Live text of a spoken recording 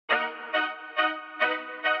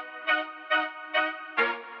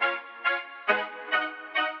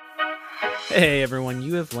Hey everyone,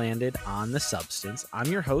 you have landed on The Substance.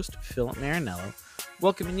 I'm your host, Philip Marinello,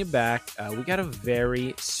 welcoming you back. We got a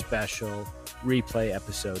very special replay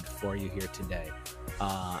episode for you here today.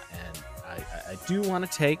 And I do want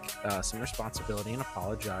to take some responsibility and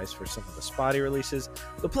apologize for some of the spotty releases.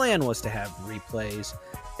 The plan was to have replays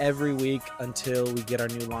every week until we get our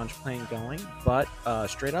new launch plan going, but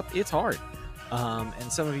straight up, it's hard.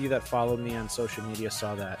 And some of you that followed me on social media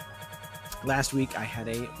saw that. Last week, I had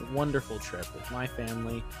a wonderful trip with my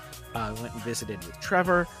family. I went and visited with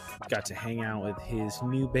Trevor, got to hang out with his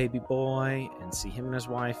new baby boy and see him and his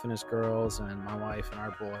wife and his girls and my wife and our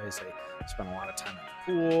boys. They spent a lot of time at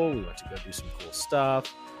the pool. We went to go do some cool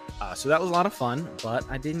stuff. So that was a lot of fun, but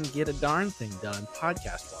I didn't get a darn thing done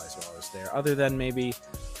podcast-wise while I was there, other than maybe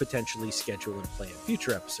potentially schedule and play in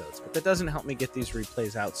future episodes. But that doesn't help me get these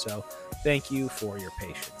replays out, so thank you for your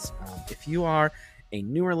patience. If you are a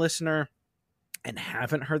newer listener and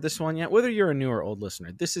haven't heard this one yet, whether you're a new or old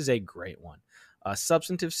listener, this is a great one.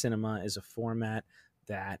 Substantive cinema is a format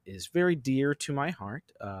that is very dear to my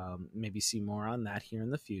heart. Maybe see more on that here in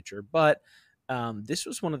the future. But this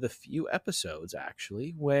was one of the few episodes,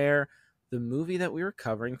 actually, where the movie that we were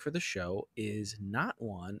covering for the show is not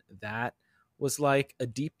one that was like a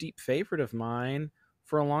deep, deep favorite of mine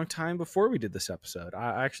for a long time before we did this episode.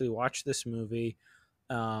 I actually watched this movie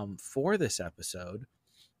for this episode.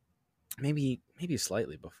 Maybe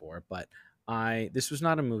slightly before, but this was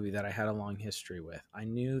not a movie that I had a long history with. I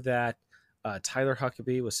knew that Tyler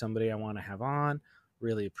Huckabee was somebody I want to have on,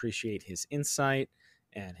 really appreciate his insight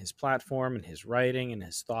and his platform and his writing and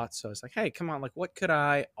his thoughts. So I was like, hey, come on, like, what could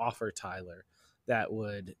I offer Tyler that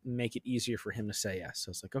would make it easier for him to say yes? So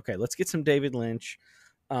I was like, okay, let's get some David Lynch.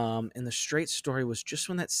 And The Straight Story was just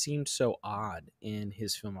one that seemed so odd in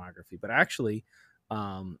his filmography, but actually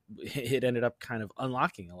it ended up kind of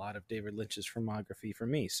unlocking a lot of David Lynch's filmography for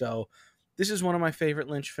me. So this is one of my favorite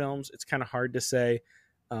Lynch films. It's kind of hard to say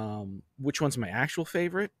which one's my actual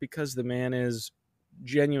favorite, because the man is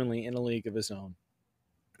genuinely in a league of his own.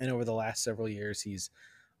 And over the last several years, he's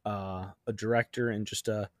a director and just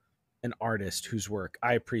an artist whose work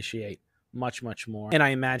I appreciate much, much more. And I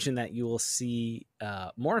imagine that you will see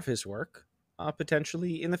more of his work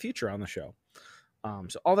potentially in the future on the show.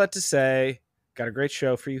 So all that to say, got a great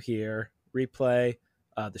show for you here. Replay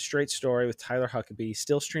The Straight Story with Tyler Huckabee,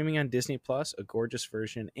 still streaming on Disney Plus, a gorgeous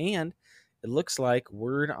version. And it looks like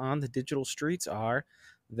word on the digital streets are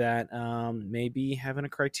that maybe having a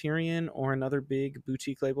Criterion or another big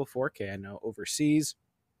boutique label 4K. I know overseas,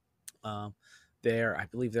 I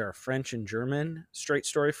believe there are French and German Straight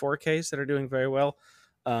Story 4Ks that are doing very well.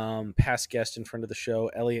 Past guest in front of the show,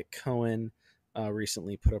 Elliot Cohen,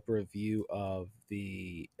 recently put up a review of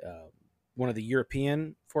the one of the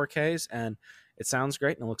European 4Ks, and it sounds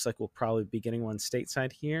great, and it looks like we'll probably be getting one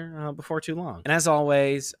stateside here before too long. And as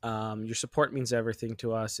always, your support means everything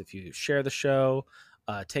to us. If you share the show,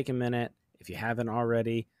 take a minute. If you haven't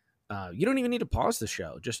already, you don't even need to pause the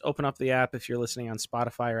show. Just open up the app if you're listening on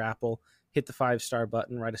Spotify or Apple, hit the 5-star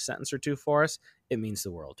button, write a sentence or two for us. It means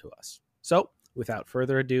the world to us. So without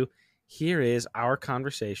further ado, here is our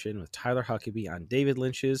conversation with Tyler Huckabee on David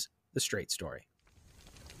Lynch's The Straight Story.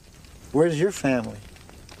 Where's your family?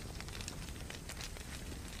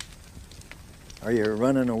 Are you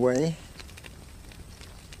running away?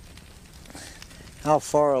 How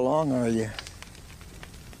far along are you?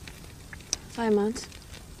 5 months.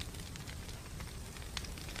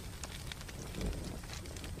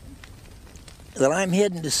 Well, I'm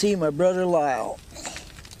heading to see my brother Lyle.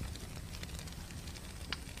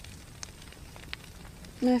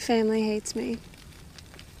 My family hates me.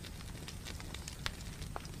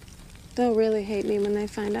 They'll really hate me when they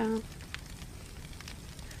find out.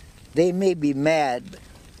 They may be mad, but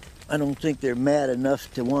I don't think they're mad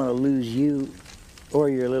enough to want to lose you or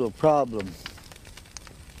your little problem.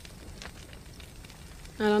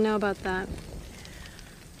 I don't know about that.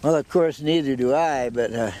 Well, of course, neither do I,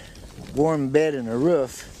 but a warm bed and a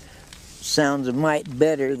roof sounds a mite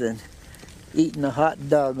better than eating a hot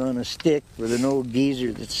dog on a stick with an old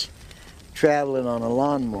geezer that's traveling on a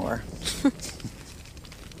lawnmower.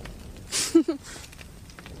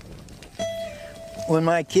 When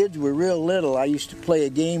my kids were real little, I used to play a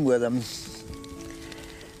game with them.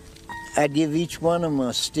 I'd give each one of them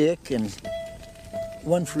a stick, and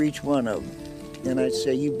one for each one of them. And I'd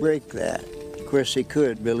say, you break that. Of course, they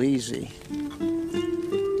could, real easy.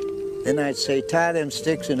 Then I'd say, tie them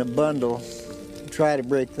sticks in a bundle and try to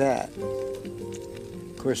break that.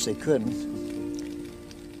 Of course, they couldn't.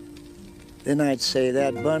 Then I'd say,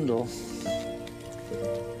 that bundle,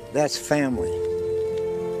 that's family.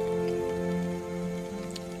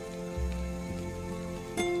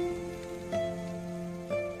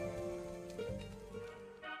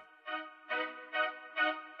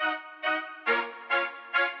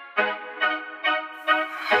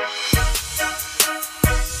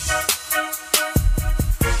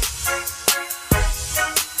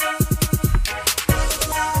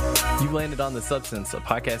 Landed on the Substance, a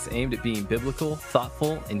podcast aimed at being biblical,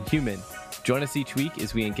 thoughtful, and human. Join us each week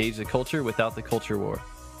as we engage the culture without the culture war.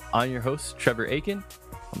 I'm your host, Trevor Aiken.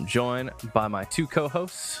 I'm joined by my two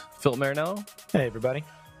co-hosts, Philip Marinello. Hey, everybody.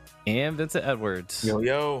 And Vincent Edwards.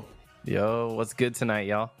 Yo. Yo, what's good tonight,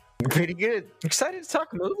 y'all? Pretty good. Excited to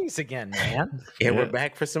talk movies again, man. Yeah, we're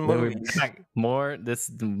back for some movies. More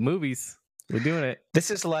movies. We're doing it.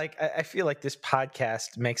 This is like, I feel like this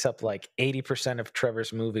podcast makes up like 80% of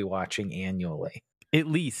Trevor's movie watching annually. At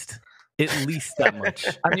least that much.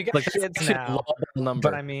 I mean, you got like, kids now, number.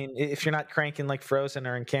 but I mean, if you're not cranking like Frozen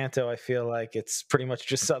or Encanto, I feel like it's pretty much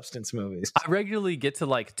just substance movies. I regularly get to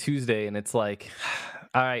like Tuesday and it's like,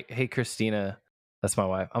 all right, hey, Christina, that's my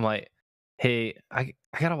wife. I'm like, hey, I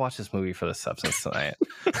gotta watch this movie for the substance tonight.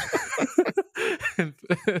 and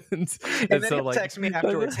then so, he'll like, text me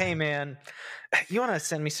afterwards, hey man, you want to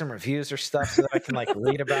send me some reviews or stuff so that I can like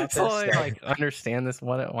read about this? So I like understand this.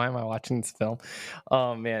 Why am I watching this film?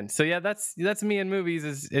 Oh man. So yeah, that's me in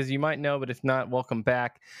movies, as you might know, but if not, welcome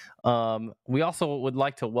back. We also would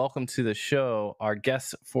like to welcome to the show our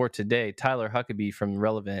guest for today, Tyler Huckabee from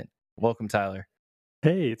Relevant. Welcome, Tyler.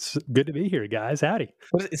 Hey, it's good to be here, guys. Howdy.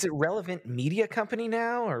 Is it Relevant Media Company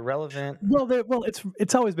now, or Relevant? Well,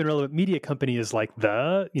 it's always been Relevant Media Company is like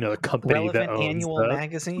the company Relevant that owns annual the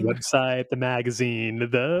magazine, website, the magazine,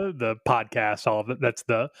 the podcast, all of it. That's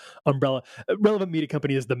the umbrella. Relevant Media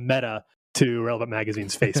Company is the meta to Relevant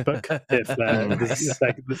Magazine's Facebook. if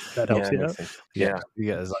that helps you out. Yeah, you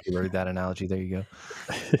guys like wrote that analogy. There you go.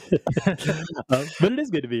 But it is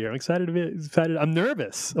good to be here. I'm excited to be excited. I'm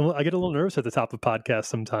nervous. I get a little nervous at the top of podcasts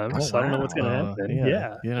sometimes. So I don't know what's going to happen.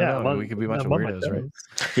 Yeah. We could be a bunch of weirdos, right?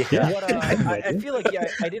 Yeah. I feel like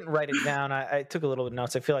I didn't write it down. I took a little bit of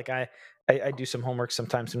notes. I feel like I do some homework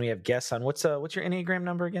sometimes when we have guests on. What's your Enneagram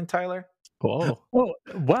number again, Tyler? Whoa! Oh,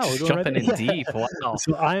 wow! Just jumping in deep. Wow.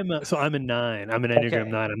 So I'm a 9. I'm an Enneagram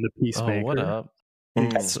 9. I'm the peacemaker. Oh, what up?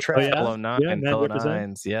 That's Trevor. Fellow 9, fellow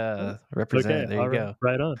 9s. Yeah, represent. Okay, there you go.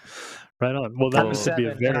 Right on. Well, that would be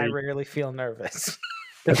a very. And I rarely feel nervous.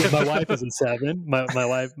 My wife is a 7. My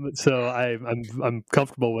wife, so I'm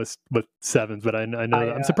comfortable with 7s, but I know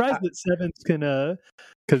I'm surprised that 7s can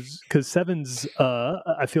because 7s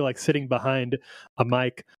I feel like sitting behind a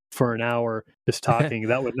mic for an hour just talking,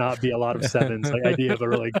 that would not be a lot of 7s. Like idea of a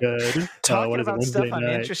really good talking about Wednesday stuff I'm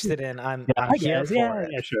night. interested in. I'm here for it.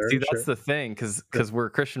 Yeah, sure. See, that's the thing, because we're a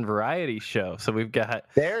Christian variety show, so we've got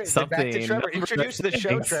something. Back to Trevor. Introduce the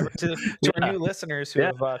show, Trevor, to our new listeners who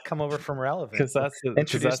have come over from Relevant. Because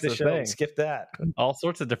introduce the show. Thing. Skip that. All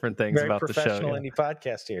sorts of different things Very about the show. Professional indie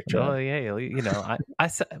podcast here, Trevor. Oh yeah,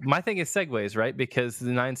 my thing is segues, right? Because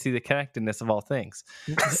the 9 see the connectedness of all things.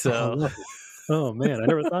 So. Oh man, I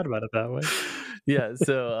never thought about it that way. Yeah,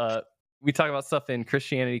 so we talk about stuff in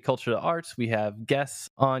Christianity, culture, the arts. We have guests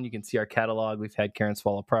on. You can see our catalog. We've had Karen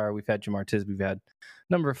Swallow Pryor. We've had Jamar Tisby. We've had a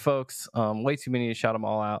number of folks. Way too many to shout them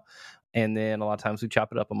all out. And then a lot of times we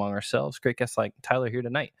chop it up among ourselves. Great guests like Tyler here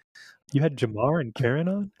tonight. You had Jamar and Karen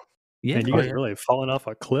on? Yeah, and you guys really fallen off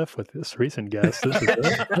a cliff with this recent guest. This is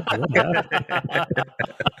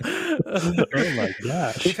oh my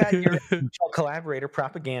gosh! We've had your collaborator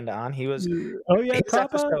Propaganda on. He was his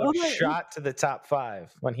episode shot to the top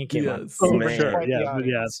 5 when he came on. Oh, for sure.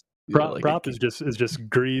 Yeah. Prop is just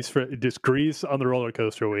grease on the roller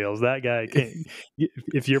coaster wheels. That guy can't.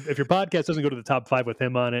 If your podcast doesn't go to the top 5 with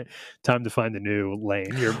him on it, time to find a new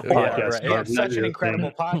lane. Your podcast. You have such an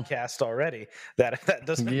incredible podcast already that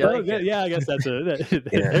doesn't. I guess that's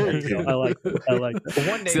there you go. I like that.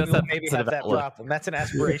 One day we'll maybe have that problem. That's an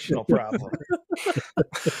aspirational problem.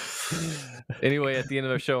 Anyway, at the end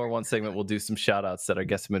of our show, our one segment, we'll do some shout outs that our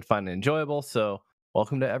guests have been finding enjoyable. So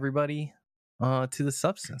welcome to everybody to The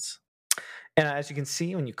Substance. And as you can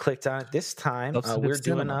see, when you clicked on it this time, we're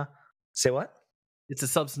doing say what? It's a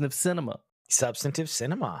substantive cinema. Substantive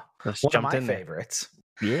cinema. One of my favorites.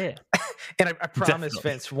 Yeah. And I promise, definitely.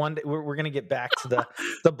 Vince, one day we're going to get back to the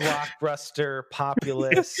blockbuster,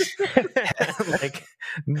 populist, like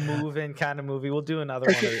moving kind of movie. We'll do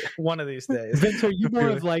another one of these days. Vince, are you more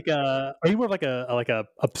of like a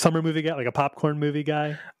summer movie guy, like a popcorn movie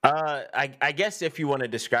guy? I guess if you want to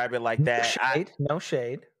describe it like that. No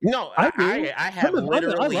shade. No, I have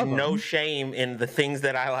literally no shame in the things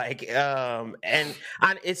that I like.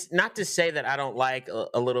 It's not to say that I don't like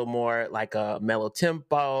a little more like a mellow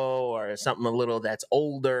tempo or something a little that's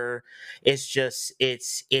older. It's just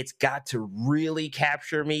it's got to really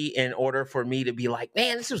capture me in order for me to be like,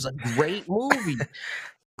 man, this was a great movie.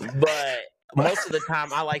 But most of the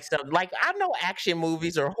time I like stuff like I know action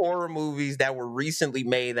movies or horror movies that were recently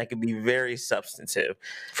made that could be very substantive.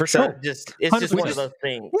 For So sure. it's just one of those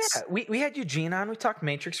things. Yeah, we had Eugene on. We talked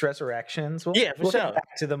Matrix Resurrections. We'll sure. get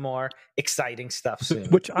back to the more exciting stuff soon.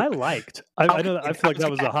 Which I liked. I know. I feel like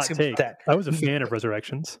that was a hot take. I was a fan of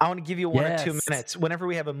Resurrections. I want to give you 1 or 2 minutes. Whenever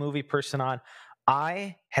we have a movie person on,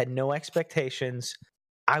 I had no expectations.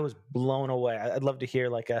 I was blown away. I'd love to hear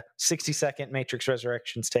like a 60-second Matrix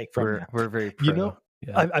Resurrections take from you. We're very pro.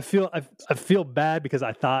 Yeah. I feel bad because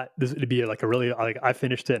I thought this would be like a really like I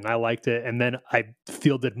finished it and I liked it, and then I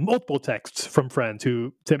fielded multiple texts from friends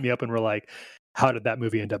who hit me up and were like, "How did that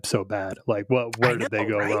movie end up so bad? Like, where did they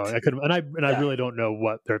go wrong?" I couldn't, I really don't know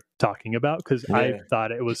what they're talking about because I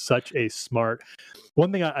thought it was such a smart.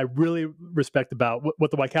 One thing I really respect about what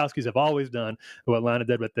the Wachowskis have always done, what Lana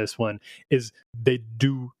did with this one, is they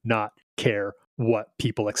do not care what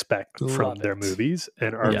people expect from their movies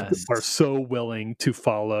and are so willing to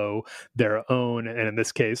follow their own, and in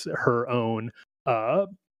this case her own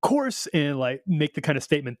course, and like make the kind of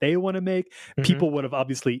statement they want to make. People would have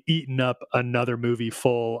obviously eaten up another movie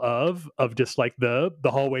full of just like the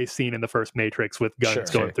hallway scene in the first Matrix with guns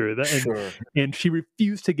going through that, and she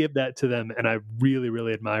refused to give that to them, and I really,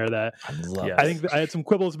 really admire that. I think I had some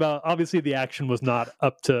quibbles about, obviously the action was not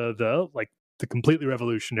up to the completely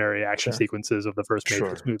revolutionary action sequences of the first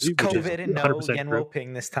Matrix movie. It's COVID and no Yenwo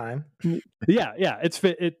Ping this time. Yeah,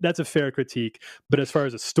 that's a fair critique. But as far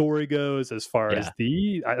as the story goes, as far as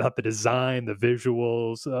I thought the design, the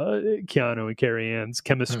visuals, Keanu and Carrie Ann's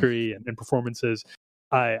chemistry and performances,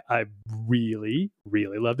 I really,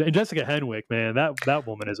 really loved it. And Jessica Henwick, man, that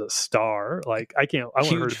woman is a star. Like I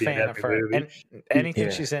want her to be in every movie. And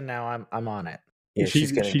anything she's in now, I'm on it. Yeah,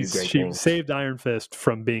 she's going to do great things. Saved Iron Fist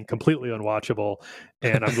from being completely unwatchable,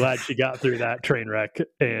 and I'm glad she got through that train wreck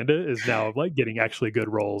and is now like getting actually good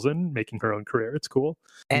roles and making her own career. It's cool.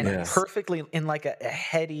 And perfectly in like a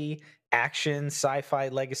heady action sci-fi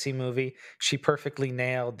legacy movie, she perfectly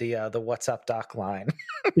nailed the "What's up, Doc" line.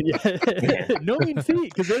 No mean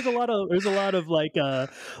feat, because there's a lot of like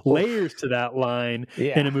layers to that line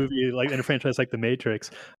in a movie like in a franchise like The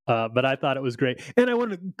Matrix. But I thought it was great, and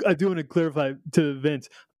I do want to clarify to Vince.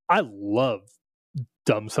 I love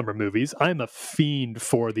dumb summer movies. I'm a fiend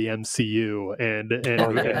for the MCU and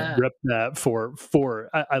rep that for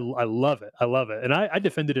I love it. I love it. And I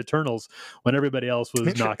defended Eternals when everybody else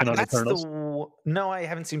was knocking on Eternals. No, I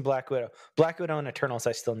haven't seen Black Widow. Black Widow and Eternals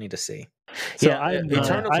I still need to see. So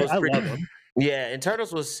Eternals was pretty, love them. Yeah,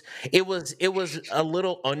 Eternals was a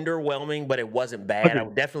little underwhelming, but it wasn't bad. I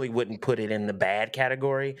definitely wouldn't put it in the bad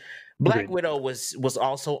category. Black Widow was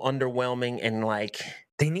also underwhelming, and like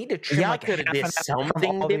they need to trim like could have did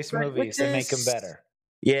something different movies and make them better.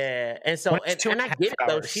 Yeah, and so and I get it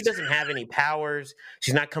though. She doesn't have any powers.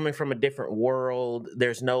 She's not coming from a different world.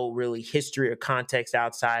 There's no really history or context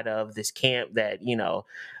outside of this camp that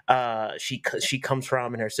she comes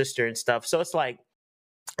from and her sister and stuff. So it's like,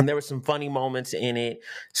 and there were some funny moments in it.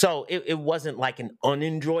 So it wasn't like an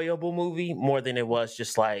unenjoyable movie more than it was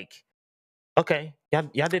just like, okay,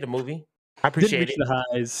 y'all did a movie. I appreciate it. The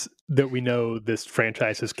highs that we know this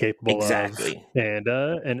franchise is capable of, and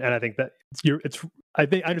I think that I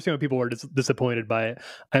understand when people were disappointed by it.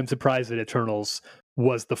 I'm surprised that Eternals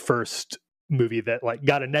was the first movie that like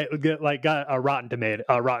got a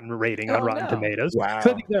rotten rating on Rotten Tomatoes. Wow. I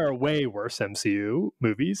think there are way worse MCU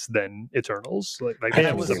movies than Eternals. Like they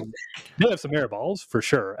have some air balls for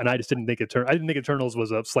sure, and I just didn't think Eternals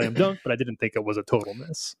was a slam dunk, but I didn't think it was a total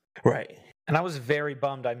miss. Right. And I was very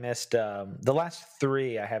bummed I missed the last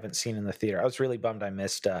 3 I haven't seen in the theater. I was really bummed I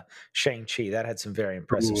missed Shang-Chi. That had some very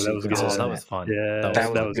impressive sequences. That was fun. Yeah,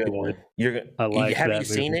 that was a good one. Have you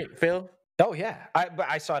seen it, Phil? Oh yeah,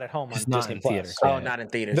 I saw it at home on Disney Plus. Oh, not in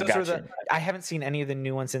theaters. I haven't seen any of the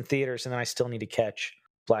new ones in theaters, and then I still need to catch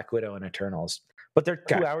Black Widow and Eternals. But they're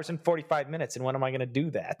 2 hours and 45 minutes, and when am I going to do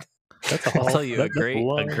that? I'll tell you, a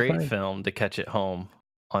great film to catch at home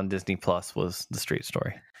on Disney Plus was The Street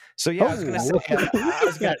Story. So yeah, I was going to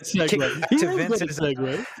say, kick back to Vince's.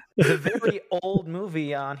 The very old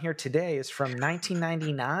movie on here today is from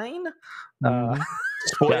 1999.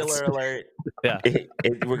 Spoiler alert! Yeah,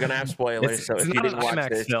 we're gonna have spoilers. So if you didn't watch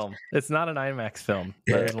this, it's not an IMAX film.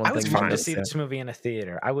 I was fun to see this movie in a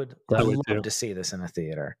theater. I would love to see this in a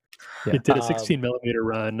theater. Yeah. It did a 16mm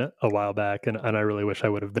run a while back, and I really wish I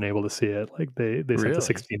would have been able to see it. Like they sent the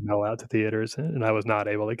 16mm out to theaters, and I was not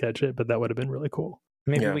able to catch it, but that would have been really cool.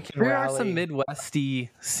 Maybe we can. There are some Midwesty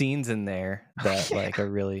scenes in there that like are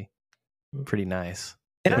really pretty nice.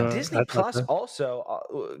 And on Disney Plus, so.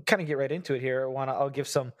 also, kind of get right into it here. I'll give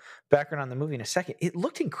some background on the movie in a second. It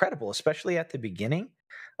looked incredible, especially at the beginning.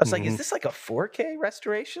 I was like, is this like a 4K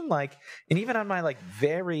restoration? Like, and even on my like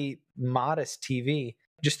very modest TV,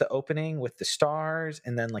 just the opening with the stars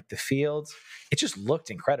and then like the fields, it just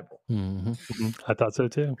looked incredible. I thought so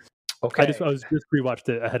too. Okay, I was just rewatched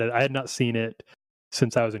it. I had not seen it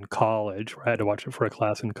since I was in college, where I had to watch it for a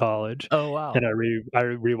class in college. Oh wow! And I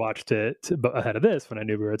rewatched it ahead of this when I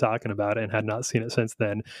knew we were talking about it, and had not seen it since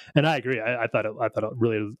then. And I agree. I thought it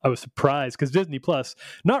really. I was surprised because Disney Plus,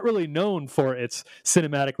 not really known for its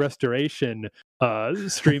cinematic restoration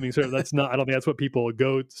streaming service. That's not. I don't think that's what people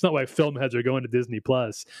go. It's not why film heads are going to Disney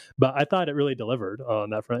Plus. But I thought it really delivered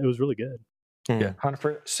on that front. It was really good. Yeah,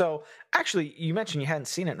 100%. So actually, you mentioned you hadn't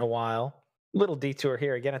seen it in a while. Little detour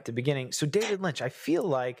here again at the beginning. So David Lynch, I feel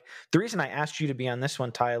like the reason I asked you to be on this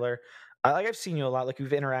one, Tyler, like I've seen you a lot, like we've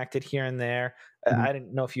interacted here and there. I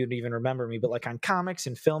didn't know if you'd even remember me, but like on comics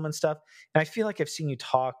and film and stuff. And I feel like I've seen you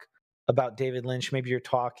talk about David Lynch. Maybe you're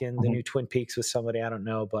talking the new Twin Peaks with somebody, I don't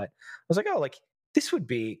know. But I was like, oh, like this would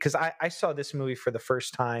be, because I saw this movie for the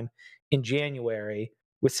first time in January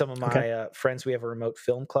with some of my friends. We have a remote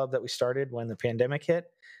film club that we started when the pandemic hit.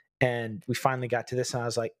 And we finally got to this, and I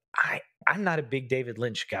was like, I'm not a big David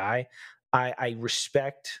Lynch guy. I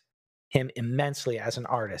respect him immensely as an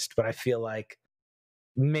artist, but I feel like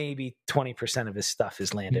maybe 20% of his stuff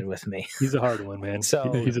has landed with me. He's a hard one, man. So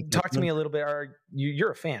talk to me a little bit.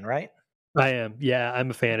 You're a fan, right? I am. Yeah,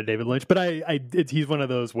 I'm a fan of David Lynch, but he's one of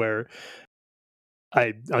those where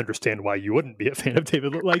I understand why you wouldn't be a fan of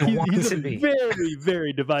David Lynch. Like he's a very,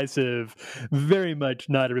 very divisive, very much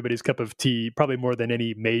not everybody's cup of tea, probably more than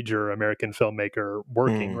any major American filmmaker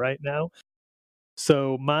working right now.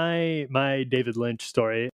 So my David Lynch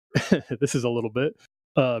story, this is a little bit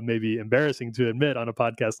maybe embarrassing to admit on a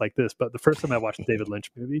podcast like this, but the first time I watched a David Lynch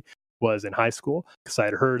movie was in high school, because I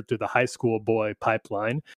had heard through the high school boy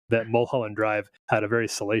pipeline that Mulholland Drive had a very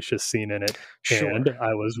salacious scene in it, and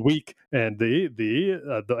I was weak and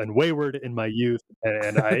and wayward in my youth,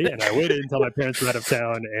 and I waited until my parents were out of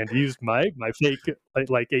town and used my fake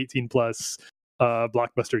like 18 plus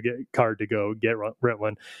Blockbuster card to go rent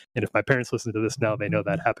one. And if my parents listen to this now, they know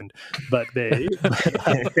that happened. But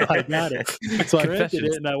I got it, so I rented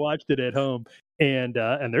it and I watched it at home. And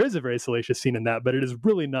there is a very salacious scene in that, but it is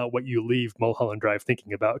really not what you leave Mulholland Drive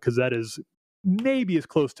thinking about, because that is maybe as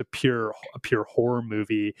close to a pure horror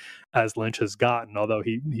movie as Lynch has gotten, although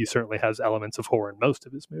he certainly has elements of horror in most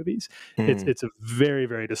of his movies. It's a very,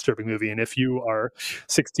 very disturbing movie, and if you are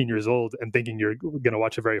 16 years old and thinking you're going to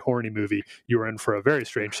watch a very horny movie, you are in for a very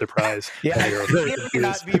strange surprise. You may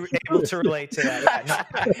not be able to relate to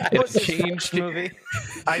that. It was a changed movie.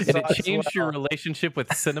 It changed your relationship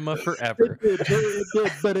with cinema forever. It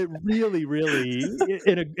did, but it really, really,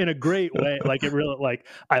 in a great way. Like it really, like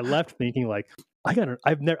I left thinking like,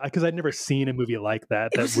 I'd never seen a movie like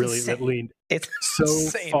that that leaned so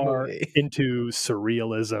far into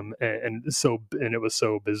surrealism and it was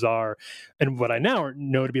so bizarre. And what I now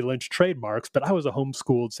know to be Lynch trademarks, but I was a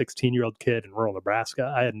homeschooled 16-year-old kid in rural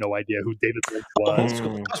Nebraska. I had no idea who David Lynch was.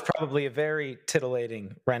 That was probably a very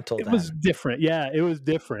titillating rental. It was different, yeah. It was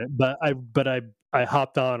different, but I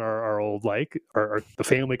hopped on our old the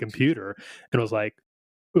family computer and was like.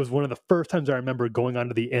 It was one of the first times I remember going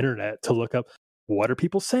onto the internet to look up what are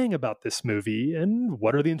people saying about this movie and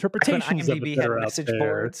what are the interpretations of it that are out there.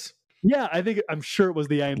 Boards. Yeah, I'm sure it was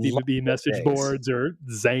the IMDb message boards or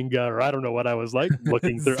Zanga or I don't know what I was like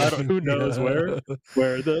looking through. Who knows where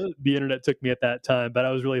the internet took me at that time, but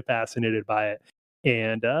I was really fascinated by it.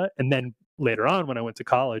 And then later on when I went to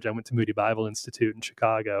college, I went to Moody Bible Institute in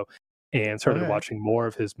Chicago and started watching more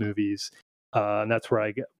of his movies. And that's where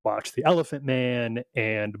I watched The Elephant Man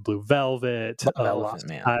and Blue Velvet,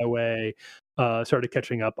 Lost Highway. Started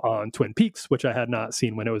catching up on Twin Peaks, which I had not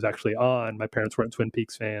seen when it was actually on. My parents weren't Twin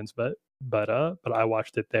Peaks fans, but I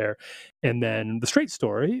watched it there. And then The Straight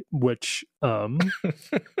Story, which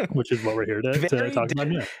is what we're here to talk about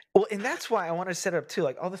now. Well, and that's why I want to set it up too.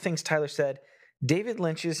 Like all the things Tyler said, David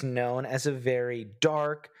Lynch is known as a very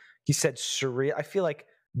dark. He said surreal. I feel like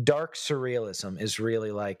dark surrealism is really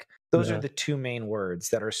like those are the two main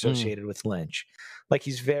words that are associated with Lynch. Like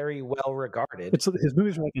he's very well regarded. His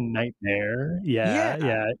movies are like a nightmare. Yeah.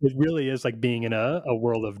 It really is like being in a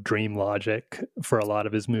world of dream logic for a lot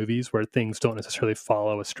of his movies, where things don't necessarily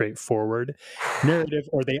follow a straightforward narrative,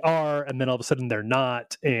 or they are, and then all of a sudden they're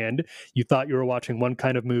not. And you thought you were watching one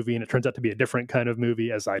kind of movie, and it turns out to be a different kind of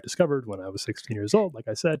movie, as I discovered when I was 16 years old, like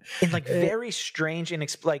I said. And like very strange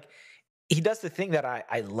and like. He does the thing that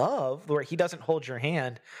I love, where he doesn't hold your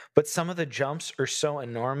hand, but some of the jumps are so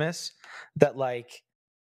enormous that like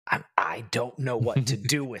I don't know what to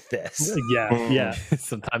do with this. Yeah.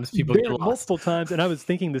 Sometimes people get lost multiple times, and I was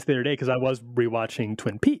thinking this the other day because I was rewatching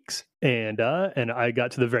Twin Peaks, and I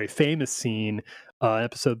got to the very famous scene,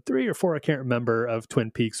 episode 3 or 4, I can't remember, of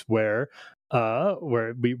Twin Peaks, where we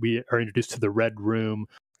are introduced to the Red Room,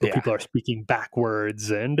 where people are speaking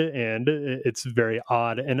backwards, and it's very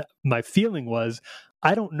odd. And my feeling was,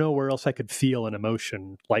 I don't know where else I could feel an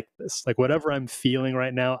emotion like this. Like, whatever I'm feeling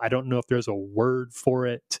right now, I don't know if there's a word for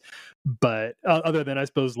it, but other than, I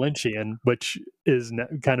suppose, Lynchian, which is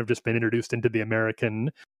kind of just been introduced into the American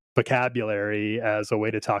vocabulary as a way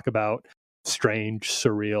to talk about strange,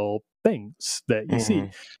 surreal things that you see.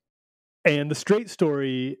 And the straight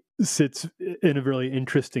story sits in a really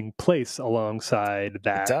interesting place alongside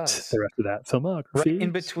that, the rest of that filmography. Right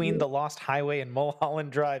in between The Lost Highway and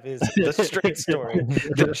Mulholland Drive is The Straight Story,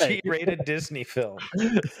 the G-rated Disney film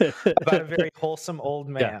about a very wholesome old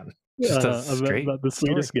man. About the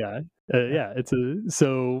sweetest guy. It's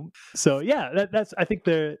that's I think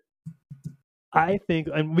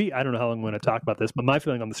I don't know how long I'm going to talk about this, but my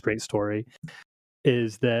feeling on The Straight Story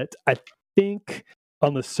is that I think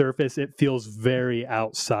on the surface, it feels very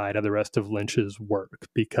outside of the rest of Lynch's work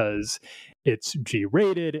because it's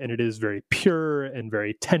G-rated and it is very pure and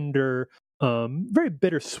very tender, very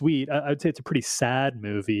bittersweet. I'd say it's a pretty sad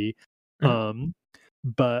movie,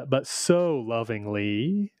 but so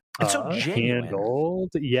lovingly so handled.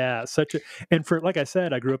 Yeah, and for, like I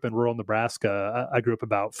said, I grew up in rural Nebraska. I grew up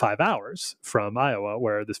about 5 hours from Iowa,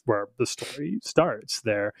 where the story starts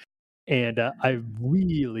there. And I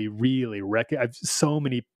really, really I've so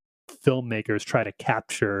many filmmakers try to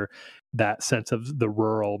capture that sense of the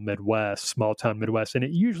rural Midwest, small town Midwest, and it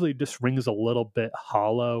usually just rings a little bit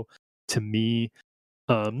hollow to me.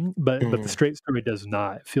 But The Straight Story does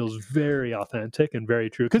not. It feels very authentic and very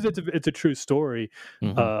true because it's a true story.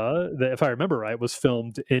 That, if I remember right, was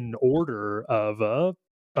filmed in order of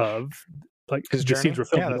like the scenes were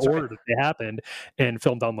filmed in order that they happened and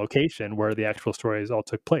filmed on location where the actual stories all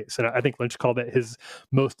took place. And I think Lynch called it his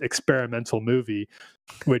most experimental movie,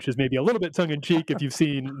 which is maybe a little bit tongue-in-cheek if you've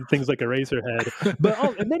seen things like Eraserhead.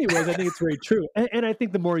 But in many ways, I think it's very true. And I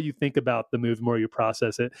think the more you think about the movie, the more you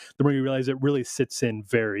process it, the more you realize it really sits in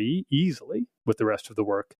very easily with the rest of the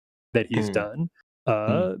work that he's done.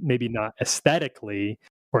 Maybe not aesthetically,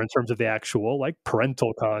 or in terms of the actual like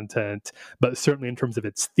parental content, but certainly in terms of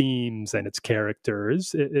its themes and its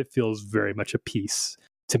characters, it feels very much a piece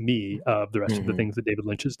to me of the rest of the things that David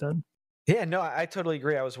Lynch has done. Yeah, no, I totally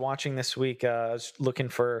agree. I was watching this week. I was looking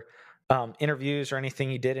for interviews or anything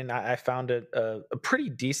he did, and I found a pretty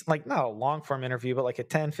decent, like not a long form interview, but like a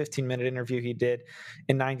 10-15 minute interview he did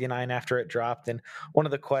in '99 after it dropped. And one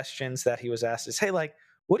of the questions that he was asked is, hey, like,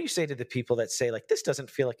 what do you say to the people that say, like, this doesn't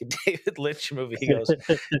feel like a David Lynch movie? He goes,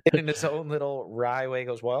 in his own little wry way, he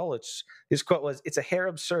goes, well, his quote was, it's a hair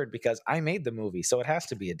absurd because I made the movie, so it has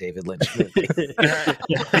to be a David Lynch movie.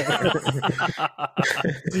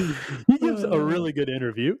 He gives a really good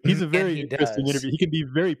interview. He's a very interesting interview. He can be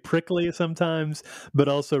very prickly sometimes, but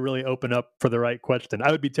also really open up for the right question.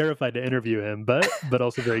 I would be terrified to interview him, but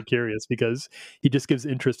also very curious because he just gives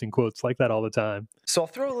interesting quotes like that all the time. So I'll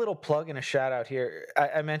throw a little plug and a shout out here.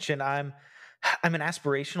 I mentioned I'm an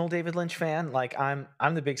aspirational David Lynch fan. Like I'm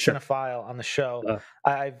the big cinephile on the show.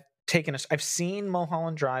 I've seen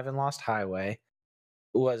Mulholland Drive and Lost Highway.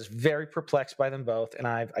 Was very perplexed by them both, and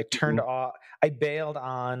I turned off. I bailed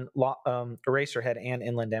on Eraserhead and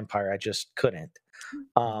Inland Empire. I just couldn't.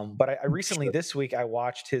 But I recently this week I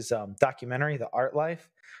watched his documentary, The Art Life,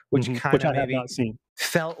 which kind of maybe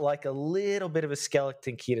felt like a little bit of a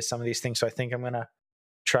skeleton key to some of these things. So I think I'm gonna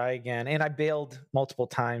try again. And I bailed multiple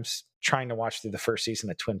times trying to watch through the first season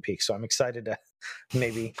of Twin Peaks. So I'm excited to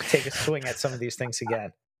maybe take a swing at some of these things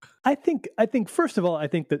again. I think first of all, I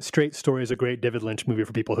think that Straight Story is a great David Lynch movie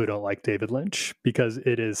for people who don't like David Lynch because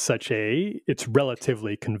it is it's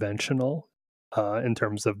relatively conventional in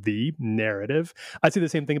terms of the narrative. I'd say the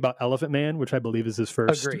same thing about Elephant Man, which I believe is his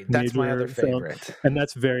first. Agreed. That's my other favorite. Film. And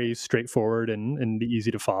that's very straightforward and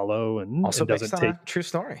easy to follow and also doesn't based on a true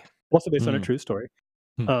story. Also based on a true story.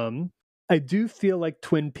 I do feel like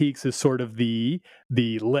Twin Peaks is sort of the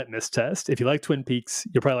litmus test. If you like Twin Peaks,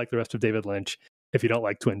 you'll probably like the rest of David Lynch. If you don't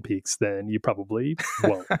like Twin Peaks, then you probably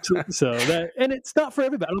won't. And it's not for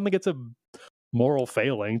everybody. I don't think it's a moral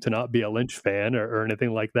failing to not be a Lynch fan or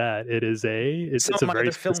anything like that. It is it's a my very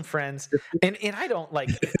other film friends, and I don't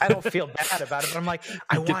feel bad about it, but I'm like,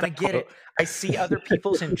 I want to get it. I see other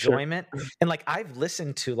people's enjoyment, and like I've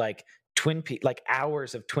listened to like Twin Peaks, like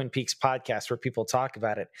hours of Twin Peaks podcasts where people talk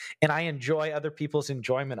about it, and I enjoy other people's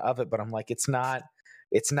enjoyment of it, but I'm like, it's not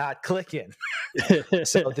it's not clicking.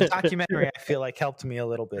 So the documentary, I feel like, helped me a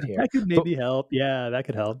little bit here. That could maybe help. Yeah, that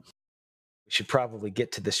could help. We should probably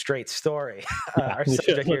get to the straight story, our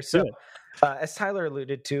subject here. So, as Tyler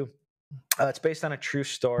alluded to, it's based on a true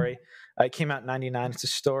story. It came out in '99. It's a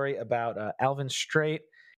story about Alvin Straight.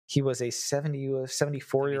 He was a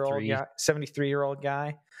 73-year-old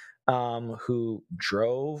guy who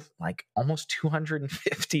drove like almost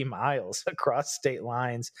 250 miles across state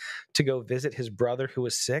lines to go visit his brother who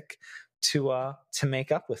was sick to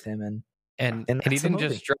make up with him. And he didn't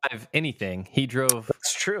just drive anything. He drove.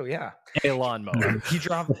 That's true. Yeah, a lawnmower. He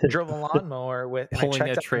drove a lawnmower with pulling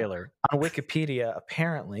a trailer. On Wikipedia,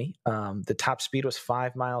 apparently, the top speed was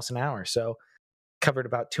 5 miles an hour. So covered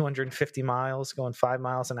about 250 miles, going 5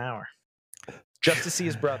 miles an hour, just to see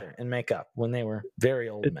his brother and make up when they were very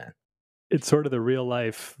old men. It's sort of the real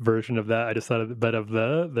life version of that. I just thought of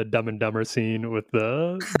the Dumb and Dumber scene with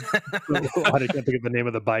I can't think of the name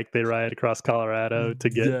of the bike they ride across Colorado to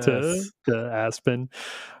get to Aspen.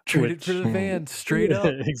 Trade it for the van, straight up.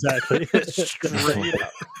 Exactly. Straight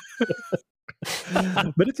up.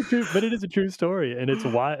 But it is a true story, and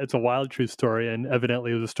it's a wild true story, and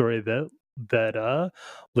evidently it was a story that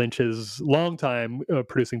Lynch's longtime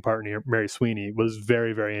producing partner Mary Sweeney was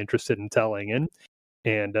very, very interested in telling,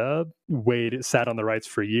 and Wade sat on the rights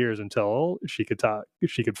for years until she could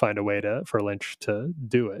find a way for Lynch to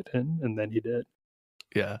do it, and then he did.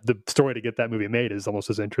 Yeah, the story to get that movie made is almost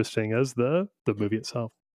as interesting as the movie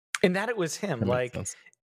itself. And that it was him, like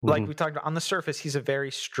we talked about, on the surface, he's a very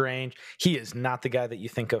strange. He is not the guy that you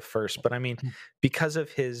think of first, but I mean, because of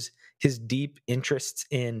his deep interests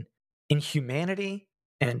in humanity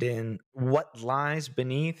and in what lies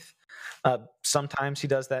beneath. Sometimes he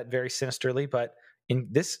does that very sinisterly, but in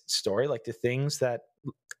this story, like the things that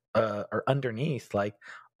are underneath, like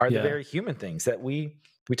are the very human things that we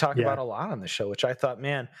talk about a lot on the show, which I thought,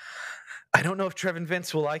 man, I don't know if Trev and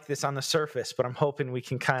Vince will like this on the surface, but I'm hoping we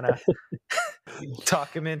can kind of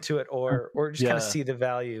talk him into it or just kind of see the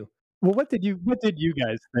value. Well, what did you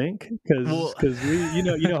guys think? Because you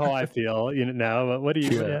know how I feel now. What do you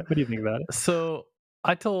think about it? So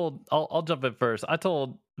I'll jump in first. I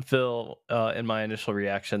told Phil in my initial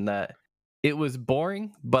reaction that it was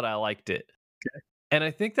boring, but I liked it. Okay. And I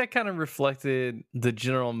think that kind of reflected the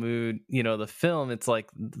general mood. The film, it's like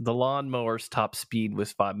the lawnmower's top speed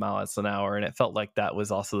was 5 miles an hour. And it felt like that was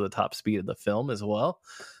also the top speed of the film as well.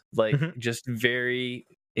 Like just very,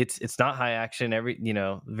 it's not high action,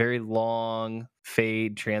 very long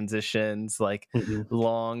fade transitions, like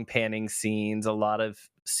long panning scenes, a lot of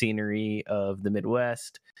scenery of the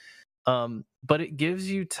Midwest. But it gives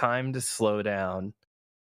you time to slow down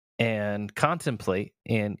and contemplate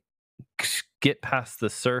and get past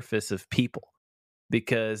the surface of people,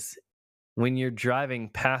 because when you're driving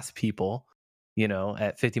past people,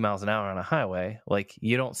 at 50 miles an hour on a highway, like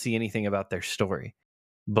you don't see anything about their story.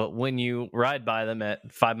 But when you ride by them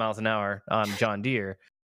at 5 miles an hour on John Deere,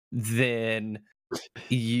 then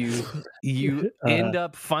you end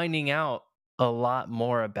up finding out a lot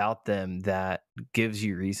more about them that gives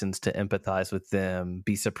you reasons to empathize with them,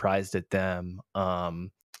 be surprised at them,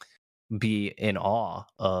 be in awe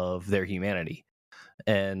of their humanity.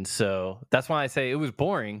 And so that's why I say it was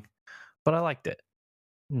boring, but I liked it.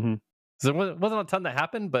 Mm-hmm. So there wasn't a ton that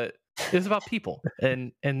happened, but it was about people,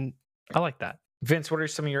 and I like that. Vince, what are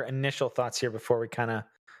some of your initial thoughts here before we kind of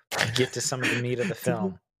get to some of the meat of the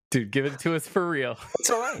film? Dude, give it to us for real. It's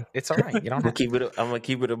all right. It's all right. You don't have to. I'm gonna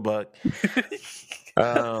keep it a buck.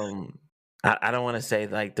 I don't want to say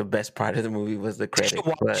like the best part of the movie was the credit. Did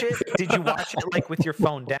you watch it? Did you watch it like with your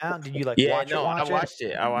phone down? Did you watch it? I watched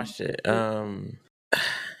it. I watched it.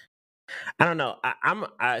 I don't know.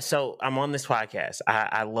 So I'm on this podcast.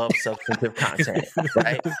 I love substantive content,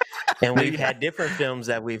 right? And we've had different films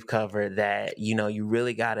that we've covered that, you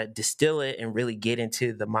really got to distill it and really get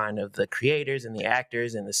into the mind of the creators and the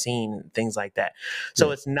actors and the scene and things like that. So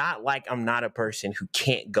it's not like I'm not a person who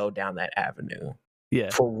can't go down that avenue. Yeah.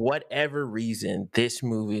 For whatever reason, this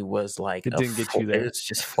movie was like it didn't get you there. It's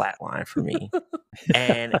just flatline for me.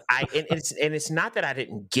 and it's not that I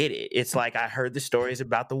didn't get it. It's like I heard the stories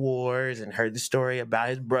about the wars and heard the story about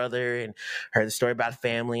his brother and heard the story about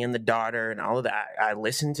family and the daughter and all of that. I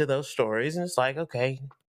listened to those stories and it's like, okay,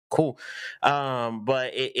 cool.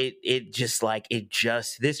 But this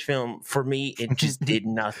film for me, it just did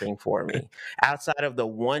nothing for me outside of the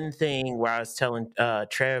one thing where I was telling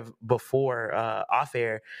Trev before off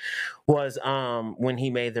air was when he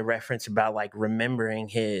made the reference about like remembering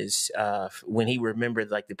his when he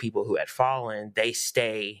remembered like the people who had fallen, they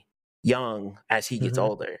stay young as he gets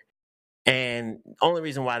older. And only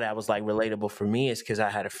reason why that was like relatable for me is because I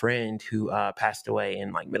had a friend who passed away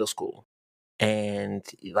in like middle school, and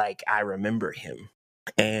like I remember him.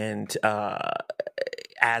 And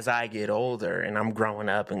as I get older and I'm growing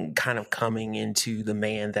up and kind of coming into the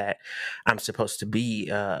man that I'm supposed to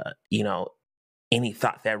be, any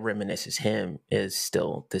thought that reminisces him is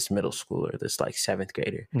still this middle schooler, this like seventh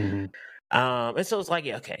grader. Mm-hmm. And so it's like,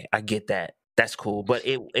 yeah, okay, I get that. That's cool. But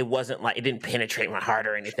it wasn't like, it didn't penetrate my heart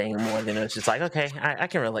or anything more than it was just like, okay, I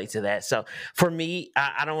can relate to that. So for me,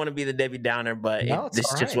 I don't want to be the Debbie Downer, but it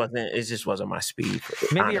just wasn't my speed.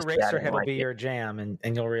 Maybe Honestly, Eraserhead will be your jam,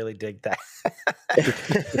 and you'll really dig that.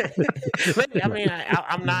 Maybe, I mean,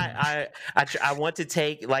 I'm not. I want to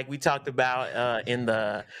take, like we talked about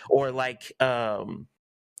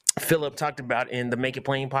Philip talked about in the Make It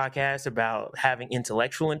Plain podcast about having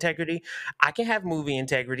intellectual integrity. I can have movie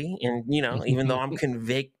integrity, and even though I'm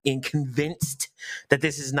convinced that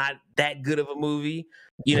this is not that good of a movie,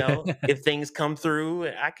 if things come through,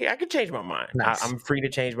 I could change my mind. Nice. I'm free to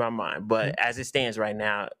change my mind, but as it stands right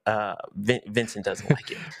now, Vincent doesn't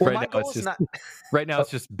like it. Well, right now,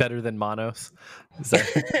 it's just better than Monos.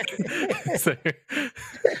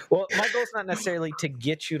 Well, my goal is not necessarily to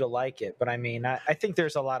get you to like it, but I mean, I think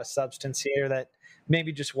there's a lot of substance here that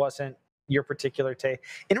maybe just wasn't your particular taste.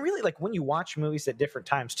 And really, like when you watch movies at different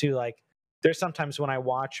times too, like there's sometimes when I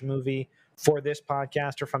watch a movie for this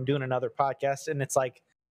podcast or if I'm doing another podcast, and it's like,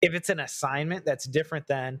 if it's an assignment that's different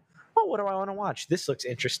than, oh, what do I want to watch? This looks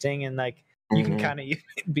interesting. And like, you can kind of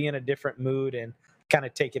be in a different mood and kind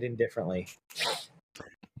of take it in differently.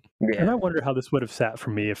 Yeah. And I wonder how this would have sat for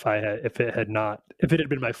me if it had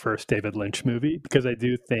been my first David Lynch movie, because I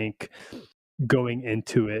do think going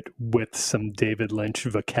into it with some David Lynch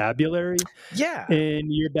vocabulary in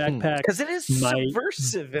your backpack, because it is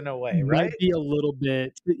subversive in a way, right? Might be a little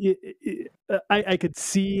bit. I could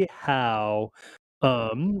see how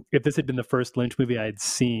if this had been the first Lynch movie I had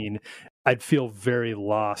seen, I'd feel very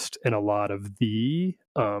lost in a lot of the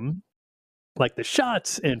like the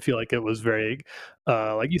shots, and feel like it was very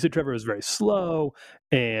like you said, Trevor, was very slow,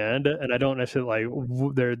 and I don't necessarily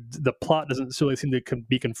like the plot doesn't necessarily seem to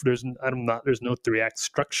be there's no 3-act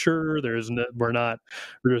structure, there's no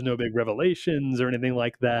big revelations or anything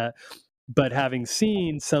like that. But having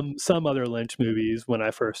seen some other Lynch movies, when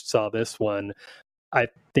I first saw this one, I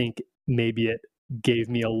think maybe it gave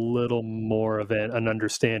me a little more of an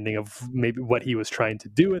understanding of maybe what he was trying to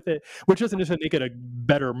do with it, which doesn't necessarily make it a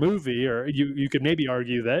better movie. Or you could maybe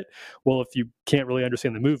argue that, well, if you can't really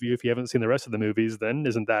understand the movie, if you haven't seen the rest of the movies, then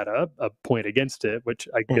isn't that a point against it? Which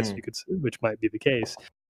I guess you could, which might be the case.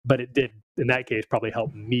 But it did, in that case, probably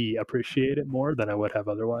help me appreciate it more than I would have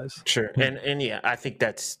otherwise. Sure. And yeah, I think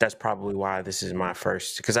that's probably why this is my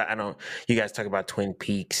first, because I don't, you guys talk about Twin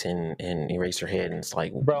Peaks and Eraserhead, and it's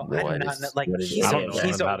like, bro, I don't know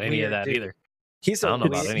about any of that either. He's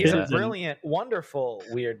a brilliant, wonderful,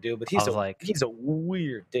 weird dude, but he's a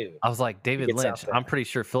weird dude. I was like, David Lynch. I'm pretty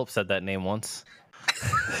sure Philip said that name once.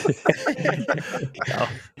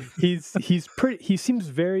 He seems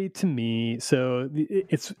very, to me, so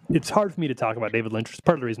it's hard for me to talk about David Lynch. It's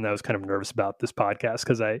part of the reason I was kind of nervous about this podcast,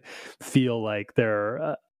 because I feel like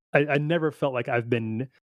I never felt like I've been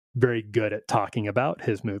very good at talking about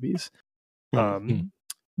his movies,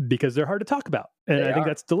 because they're hard to talk about, and I think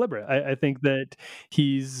that's deliberate. I think that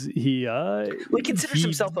he considers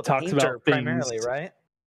himself a painter primarily, right?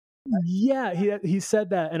 Yeah, he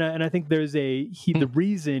said that, and I think there's the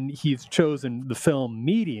reason he's chosen the film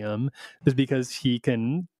medium is because he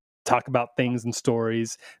can talk about things and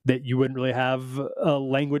stories that you wouldn't really have a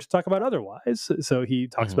language to talk about otherwise. So he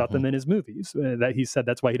talks about them in his movies. That he said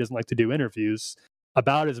that's why he doesn't like to do interviews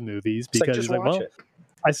about his movies, because he's like, well,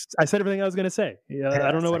 I said everything I was going to say.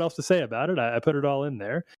 I don't know what else to say about it. I put it all in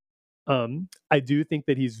there. I do think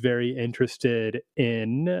that he's very interested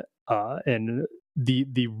in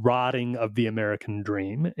the rotting of the American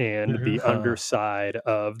dream, and the underside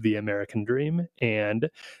of the American dream, and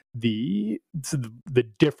the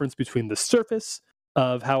difference between the surface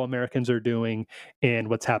of how Americans are doing and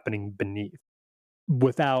what's happening beneath,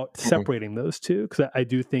 without separating those two. Because I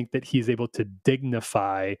do think that he's able to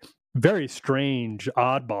dignify very strange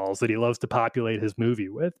oddballs that he loves to populate his movie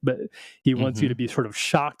with, but he wants you to be sort of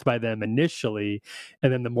shocked by them initially,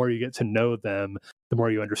 and then the more you get to know them, the more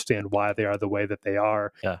you understand why they are the way that they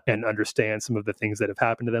are, and understand some of the things that have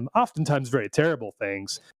happened to them, oftentimes very terrible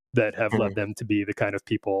things that have led them to be the kind of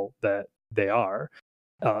people that they are.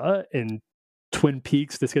 In Twin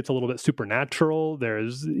Peaks, this gets a little bit supernatural.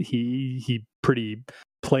 He pretty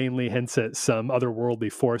plainly hints at some otherworldly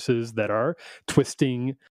forces that are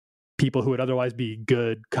twisting people who would otherwise be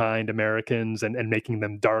good, kind Americans and making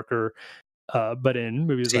them darker. But in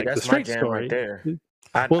movies like The Straight Story, right there.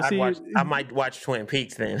 I might watch Twin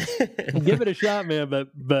Peaks then. Give it a shot, man.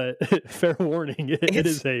 But fair warning, it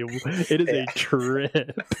is a trip.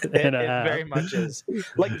 It very much is.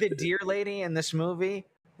 Like the deer lady in this movie,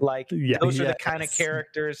 those are the kind of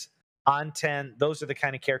characters on 10. Those are the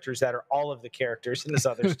kind of characters that are all of the characters in this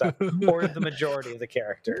other stuff, or the majority of the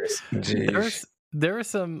characters. There are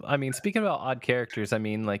some, I mean, speaking about odd characters, I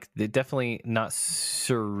mean, like, they're definitely not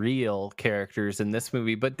surreal characters in this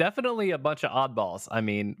movie, but definitely a bunch of oddballs. I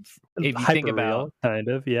mean, if you think about kind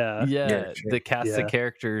of, the cast of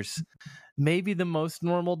characters, maybe the most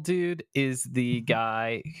normal dude is the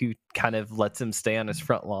guy who kind of lets him stay on his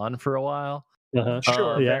front lawn for a while.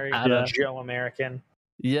 Sure, very Joe American.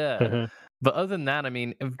 Yeah. But other than that, I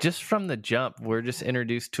mean, just from the jump, we're just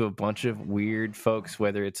introduced to a bunch of weird folks,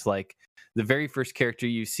 whether it's like the very first character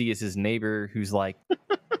you see is his neighbor who's like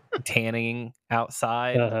tanning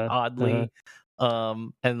outside oddly,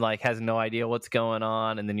 and like has no idea what's going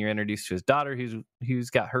on. And then you're introduced to his daughter who's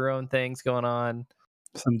got her own things going on.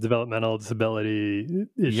 Some developmental disability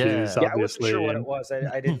issues, obviously. I wasn't sure what it was.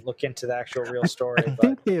 I didn't look into the actual real story. I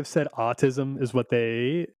think they have said autism is what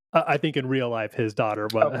they... I think in real life, his daughter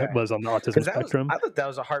was on the autism spectrum. I thought that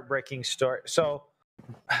was a heartbreaking story. So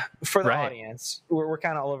for the audience, we're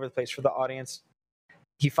kind of all over the place. For the audience,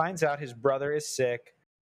 he finds out his brother is sick.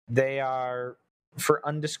 They are, for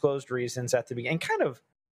undisclosed reasons at the beginning,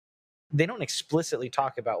 they don't explicitly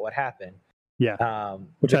talk about what happened. Yeah,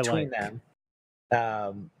 which between I like. them.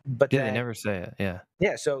 But then, they never say it.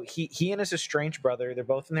 Yeah. So he and his estranged brother, they're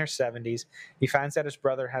both in their 70s. He finds out his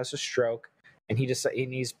brother has a stroke, and he's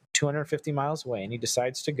 250 miles away, and he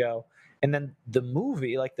decides to go. And then the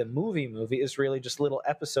movie is really just little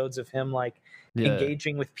episodes of him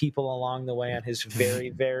engaging with people along the way on his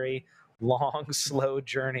very, very long, slow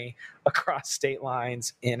journey across state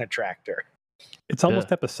lines in a tractor. It's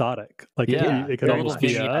almost episodic. It could almost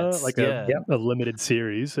be a limited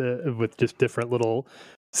series with just different little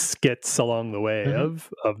skits along the way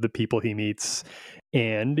of the people he meets.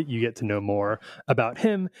 And you get to know more about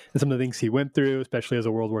him and some of the things he went through, especially as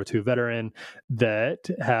a World War II veteran, that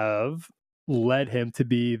have led him to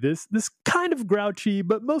be this kind of grouchy,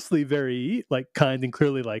 but mostly very kind and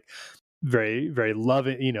clearly very, very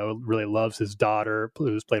loving, really loves his daughter,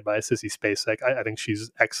 who's played by Sissy Spacek. I think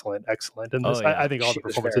she's excellent in this. I think all the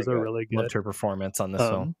performances are really good. Loved her performance on this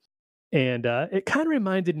film. And it kind of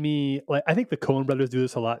reminded me, I think the Coen brothers do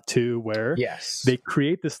this a lot too, where they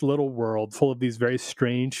create this little world full of these very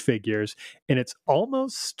strange figures, and it's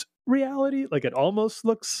almost reality. It almost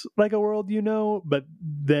looks like a world, but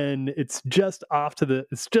then it's just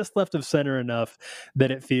it's just left of center enough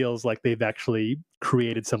that it feels like they've actually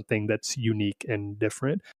created something that's unique and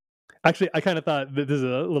different. Actually, I kind of thought that this is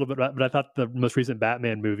a little bit, but I thought the most recent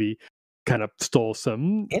Batman movie kind of stole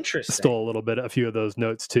a little bit, a few of those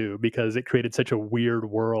notes too, because it created such a weird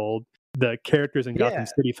world. The characters in Gotham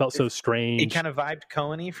City felt so strange. It kind of vibed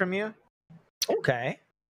Coen-y from you? Okay.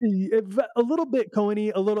 A little bit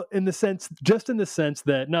Coen-y, a little in the sense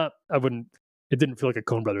that it didn't feel like a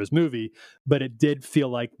Coen Brothers movie, but it did feel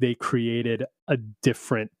like they created a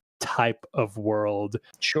different type of world.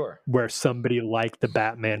 Sure. Where somebody like the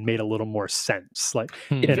Batman made a little more sense.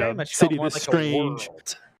 It very much city felt more this like strange. A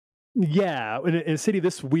world. Yeah, in a city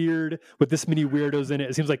this weird with this many weirdos in it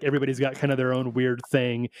it seems like everybody's got kind of their own weird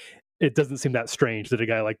thing. It doesn't seem that strange that a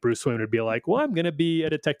guy like Bruce Wayne would be like, well, I'm going to be a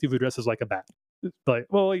detective who dresses like a bat.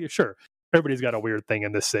 Well, sure. Everybody's got a weird thing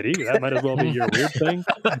in this city. That might as well be your weird thing.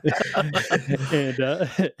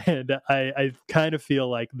 and I kind of feel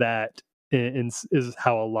like that is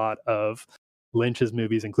how a lot of Lynch's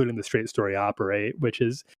movies, including The Straight Story, operate, which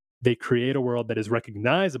is they create a world that is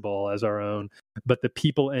recognizable as our own, but the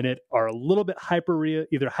people in it are a little bit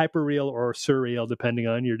either hyper-real or surreal, depending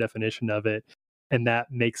on your definition of it. And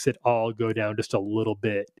that makes it all go down just a little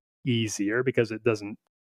bit easier because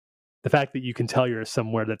the fact that you can tell you're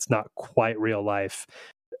somewhere that's not quite real life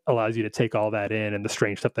allows you to take all that in and the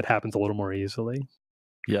strange stuff that happens a little more easily.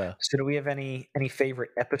 Yeah. So do we have any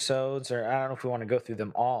favorite episodes, or I don't know if we want to go through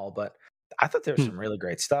them all, but I thought there was some really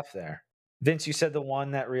great stuff there. Vince, you said the one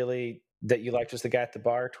that you liked was the guy at the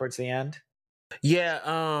bar towards the end? Yeah,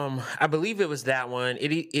 I believe it was that one.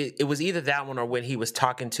 It was either that one or when he was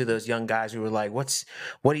talking to those young guys who were like, what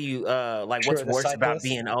do you what's worse about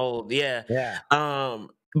being old? Yeah.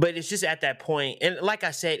 But it's just at that point, and like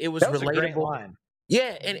I said, it was relatable. A great line.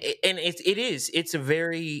 Yeah, and it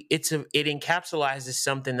encapsulizes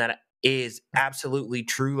something that is absolutely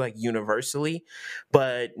true, like universally,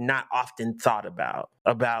 but not often thought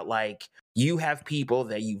about like you have people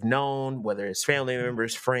that you've known, whether it's family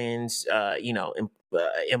members, friends,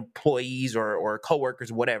 employees or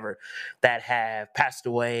coworkers, whatever, that have passed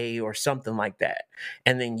away or something like that.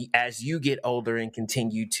 And then as you get older and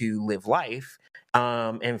continue to live life,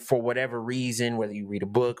 and for whatever reason, whether you read a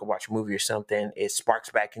book or watch a movie or something, it sparks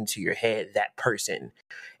back into your head that person.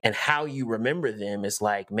 And how you remember them is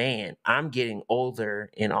like, man, I'm getting older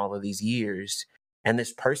in all of these years, and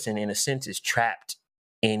this person, in a sense, is trapped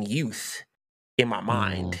in youth in my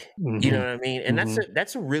mind. Mm-hmm. You know what I mean? And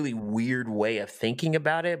that's a really weird way of thinking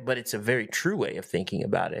about it, but it's a very true way of thinking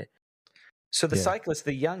about it. So the cyclists,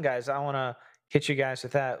 the young guys, I want to hit you guys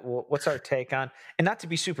with that. What's our take on, and not to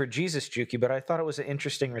be super Jesus jukey, but I thought it was an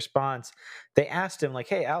interesting response. They asked him like,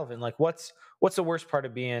 hey, Alvin, like what's the worst part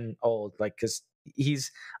of being old? Like, cause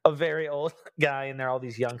he's a very old guy and there are all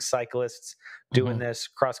these young cyclists doing this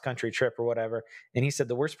cross country trip or whatever. And he said,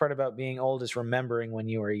 the worst part about being old is remembering when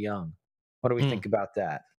you were young. What do we think about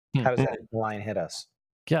that? How does that line hit us?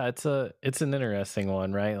 Yeah, it's an interesting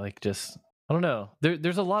one, right? Like, just, I don't know.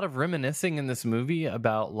 There's a lot of reminiscing in this movie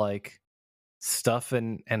about like stuff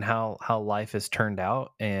and how life has turned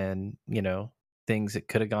out, and things that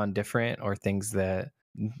could have gone different, or things that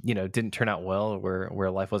didn't turn out well, or where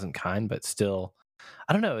life wasn't kind, but still,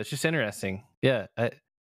 I don't know. It's just interesting. Yeah, I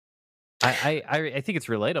think it's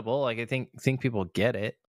relatable. Like, I think people get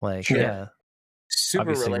it. Like, Sure. yeah,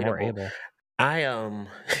 Super relatable. More able. I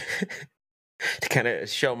to kind of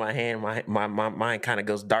show my hand, my mind kind of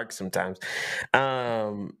goes dark sometimes.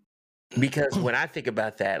 Because when I think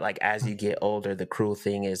about that, like as you get older, the cruel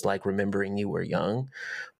thing is like remembering you were young.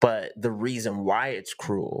 But the reason why it's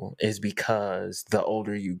cruel is because the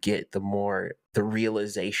older you get, the more the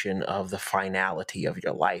realization of the finality of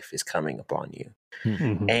your life is coming upon you.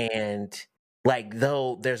 Mm-hmm. And like,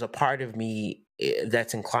 though there's a part of me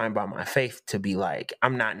that's inclined by my faith to be like,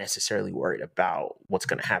 I'm not necessarily worried about what's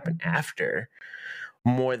going to happen after,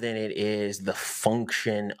 more than it is the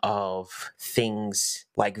function of things,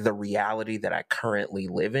 like the reality that I currently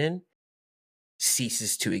live in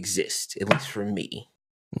ceases to exist, at least for me.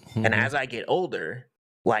 Mm-hmm. And as I get older,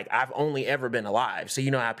 like I've only ever been alive. So you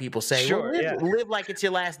know how people say, sure, live like it's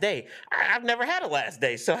your last day. I've never had a last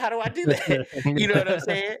day. So how do I do that? You know what I'm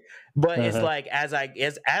saying? But it's like, as I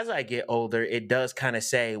get older, it does kind of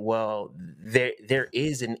say, well, there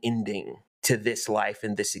is an ending to this life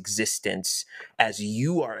and this existence as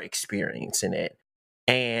you are experiencing it.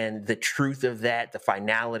 And the truth of that, the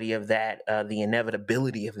finality of that, the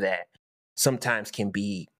inevitability of that sometimes can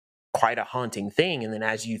be quite a haunting thing. And then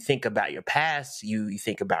as you think about your past, you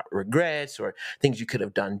think about regrets or things you could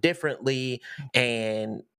have done differently.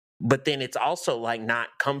 But then it's also like not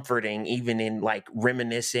comforting, even in like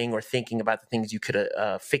reminiscing or thinking about the things you could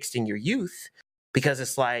have fixed in your youth, because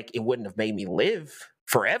it's like, it wouldn't have made me live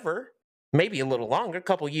forever. Maybe a little longer,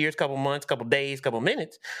 couple years, couple months, couple days, couple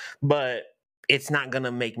minutes, but it's not going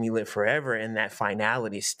to make me live forever. And that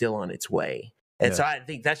finality is still on its way. And so I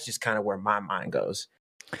think that's just kind of where my mind goes.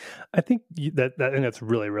 I think that's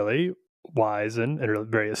really, really wise and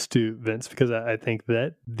very astute, Vince, because I think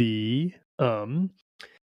that the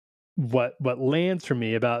what lands for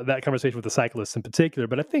me about that conversation with the cyclists in particular,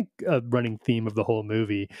 but I think a running theme of the whole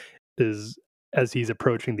movie is, as he's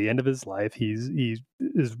approaching the end of his life, he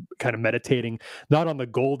is kind of meditating not on the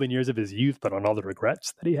golden years of his youth, but on all the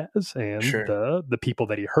regrets that he has, and the people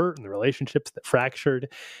that he hurt and the relationships that fractured,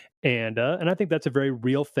 and I think that's a very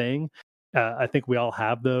real thing. I think we all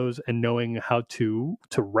have those, and knowing how to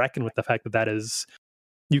reckon with the fact that is,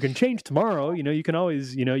 you can change tomorrow. You can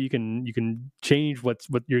always, you can change what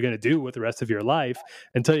you're going to do with the rest of your life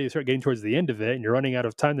until you start getting towards the end of it, and you're running out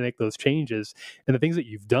of time to make those changes. And the things that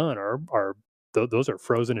you've done are those are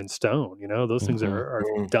frozen in stone. Those things are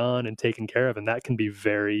done and taken care of, and that can be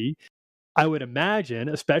very, I would imagine,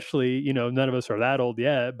 especially, none of us are that old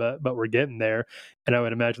yet, but we're getting there. And I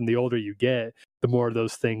would imagine the older you get, the more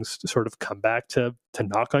those things sort of come back to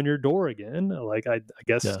knock on your door again. Like, I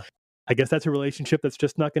guess that's a relationship that's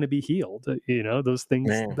just not going to be healed. Those things,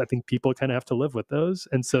 I think people kind of have to live with those.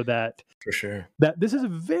 And so that, for sure, that this is a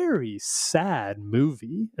very sad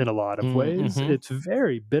movie in a lot of ways. It's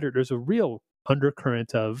very bitter. There's a real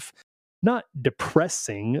undercurrent of not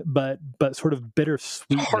depressing, but sort of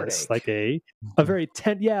bittersweetness, heartache. Like a very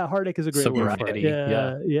heartache is a great word for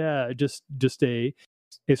it. Just a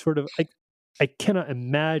sort of, like, I cannot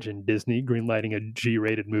imagine Disney greenlighting a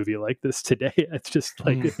G-rated movie like this today. It's just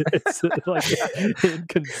like it's like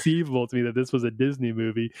inconceivable to me that this was a Disney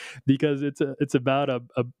movie, because it's about a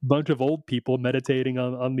bunch of old people meditating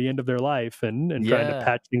on the end of their life and trying to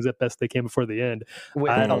patch things up best they can before the end.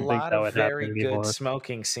 With I a don't think lot that of would very happen good anymore.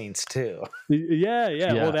 smoking scenes too.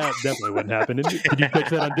 Yeah. Well, that definitely wouldn't happen. Did you catch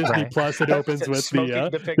that on Disney Plus? It opens with the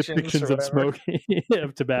depictions of smoking,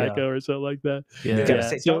 of tobacco or something like that. Gotta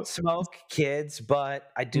say, don't smoke, kids,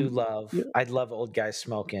 but I do love. I love old guys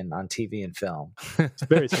smoking on TV and film. It's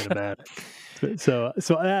very cinematic. So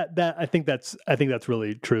that I think that's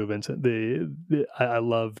really true, Vincent. I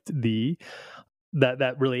loved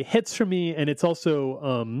that really hits for me, and it's also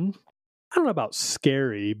I don't know about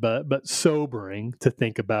scary, but sobering to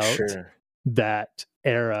think about that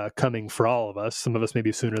era coming for all of us. Some of us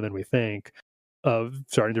maybe sooner than we think, of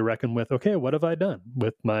starting to reckon with, okay, what have I done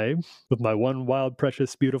with my one wild,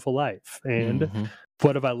 precious, beautiful life, and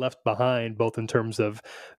what have I left behind, both in terms of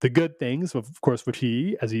the good things, of course, which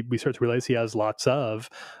we start to realize he has lots of,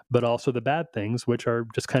 but also the bad things, which are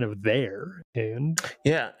just kind of there. And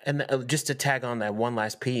just to tag on that one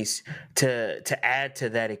last piece, to add to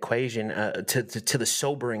that equation, to the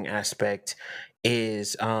sobering aspect,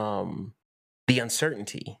 is the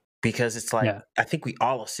uncertainty, because it's like, I think we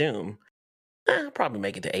all assume I'll probably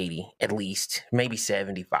make it to 80 at least, maybe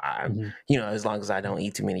 75, as long as I don't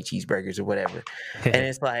eat too many cheeseburgers or whatever. And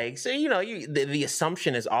it's like, so, the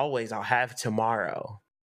assumption is always I'll have tomorrow.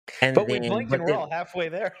 But we blink and we're all halfway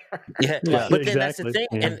there. But then that's the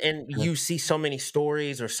thing. And you see so many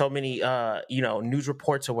stories or so many, news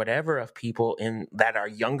reports or whatever of people that are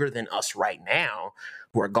younger than us right now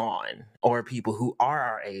who are gone, or people who are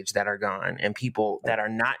our age that are gone, and people that are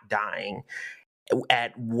not dying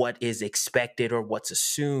at what is expected or what's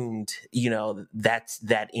assumed.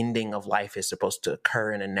 That ending of life is supposed to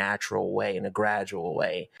occur in a natural way, in a gradual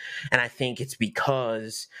way. And I think it's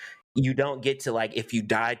because you don't get to, like, if you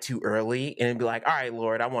die too early and be like, all right,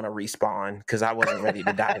 Lord, I want to respawn because I wasn't ready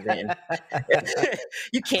to die then.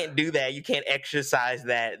 You can't do that. You can't exercise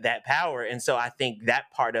that power. And so I think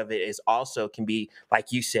that part of it is also can be,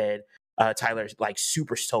 like you said, Tyler, like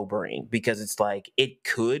super sobering, because it's like it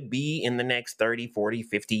could be in the next 30, 40,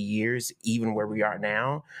 50 years, even where we are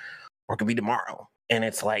now, or it could be tomorrow. And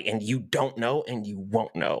it's like, and you don't know and you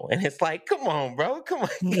won't know. And it's like, come on, bro, come on.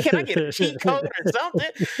 Can I get a cheat code or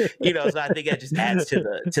something? So I think that just adds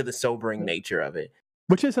to the sobering nature of it.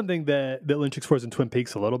 Which is something that Lynch explores in Twin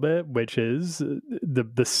Peaks a little bit, which is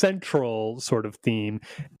the central sort of theme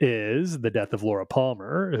is the death of Laura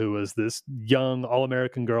Palmer, who was this young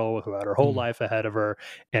all-American girl who had her whole life ahead of her.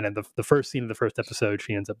 And in the first scene of the first episode,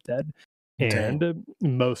 she ends up dead. And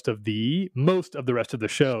most of the rest of the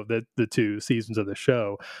show, the 2 seasons of the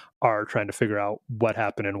show, are trying to figure out what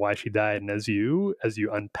happened and why she died. And as you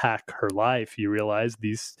unpack her life, you realize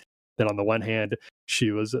that on the one hand, she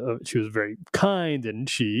was very kind, and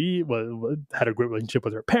she had a great relationship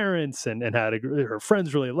with her parents, and her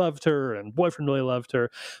friends really loved her, and boyfriend really loved her.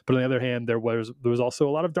 But on the other hand, there was also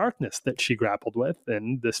a lot of darkness that she grappled with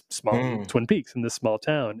in this small Twin Peaks, in this small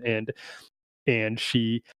town, and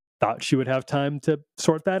she thought she would have time to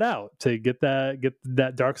sort that out, to get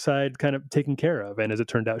that dark side kind of taken care of. And as it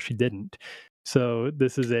turned out, she didn't. So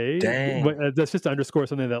this is that's just to underscore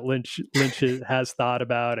something that Lynch has thought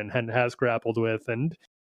about and has grappled with. And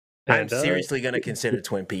I'm seriously going to consider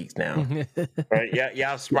Twin Peaks now. Right?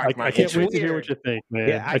 Yeah, I've sparked my interest. I can't wait to hear what you think, man.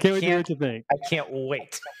 Yeah, I can't wait to hear what you think. I can't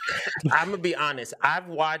wait. I'm going to be honest. I've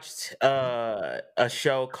watched a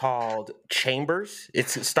show called Chambers.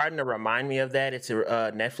 It's starting to remind me of that. It's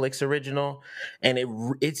a Netflix original, and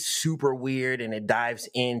it's super weird, and it dives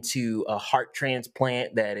into a heart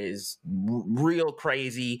transplant that is real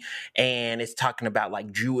crazy, and it's talking about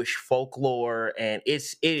like Jewish folklore, and it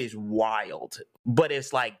is wild. But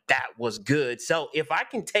it's like, that was good. So if I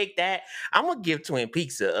can take that, I'm gonna give Twin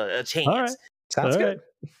Peaks a chance. All right. Sounds good.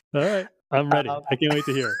 All right, I'm ready. I can't wait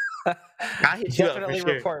to hear. I'll hit you Definitely up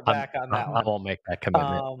for report back on that one. I won't make that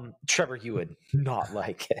commitment. Trevor, you would not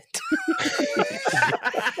like it.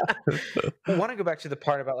 I want to go back to the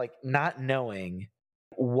part about like not knowing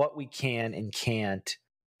what we can and can't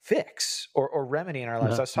fix or remedy in our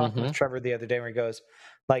lives. I was talking with Trevor the other day where he goes,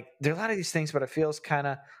 like, there are a lot of these things, but it feels kind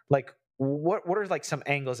of like, what are like some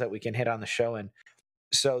angles that we can hit on the show? And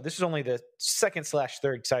so this is only the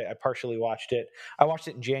second/third, because I partially watched it. I watched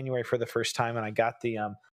it in January for the first time, and I got the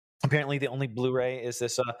apparently the only Blu-ray is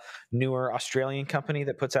this newer Australian company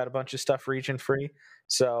that puts out a bunch of stuff region free.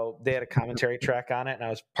 So they had a commentary track on it, and I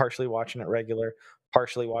was partially watching it regular,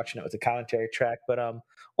 partially watching it with the commentary track, but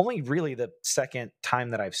only really the second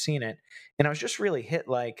time that I've seen it. And I was just really hit,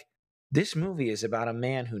 like, this movie is about a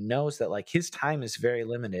man who knows that like his time is very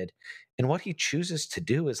limited, and what he chooses to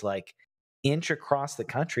do is like inch across the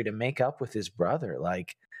country to make up with his brother.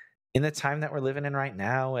 Like in the time that we're living in right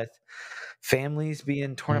now, with families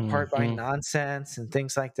being torn apart by nonsense and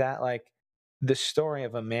things like that, like the story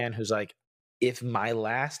of a man who's like, if my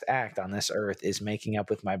last act on this earth is making up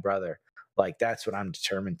with my brother, like that's what I'm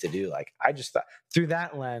determined to do. Like I just thought through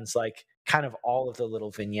that lens, like kind of all of the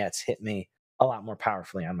little vignettes hit me a lot more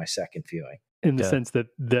powerfully on my second viewing. In the sense that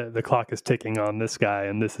the clock is ticking on this guy,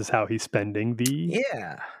 and this is how he's spending the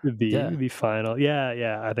final.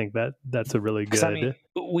 Yeah. I think that's a really good. I mean,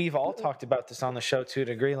 we've all talked about this on the show to a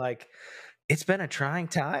degree. Like, it's been a trying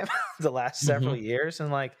time the last several years,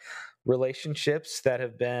 and like relationships that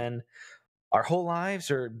have been our whole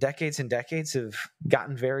lives or decades and decades have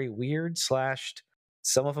gotten very weird.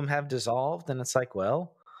 Some of them have dissolved, and it's like,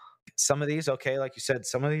 well, some of these, okay, like you said,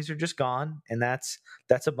 some of these are just gone, and that's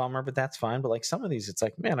a bummer, but that's fine. But like some of these, it's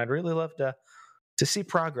like, man, I'd really love to see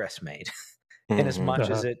progress made. And as much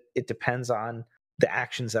as it depends on the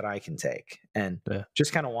actions that I can take, and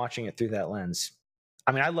just kind of watching it through that lens.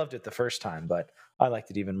 I mean, I loved it the first time, but I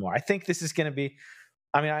liked it even more. I think this is going to be,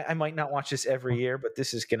 I mean, I might not watch this every year, but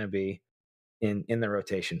this is going to be in the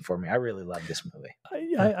rotation for me. I really love this movie.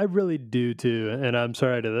 I really do too, and I'm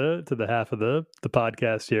sorry to the half of the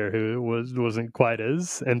podcast here who wasn't quite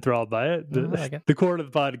as enthralled by it. The core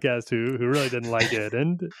of the podcast who really didn't like it,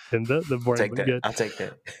 and the boring. I'll take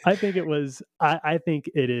that. I think it was. I think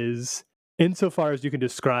it is, insofar as you can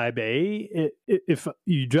describe if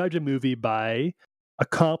you judge a movie by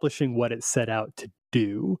accomplishing what it set out to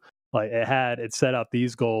do, like it set out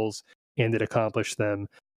these goals and it accomplished them.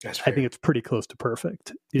 I think it's pretty close to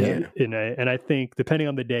perfect. And I think, depending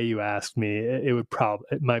on the day you asked me, it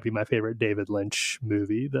might be my favorite David Lynch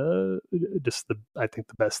movie. I think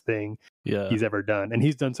the best thing he's ever done, and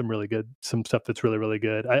he's done some stuff that's really, really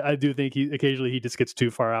good. I do think occasionally he just gets too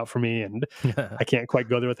far out for me, and I can't quite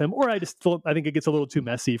go there with him. Or I think it gets a little too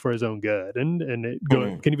messy for his own good, and it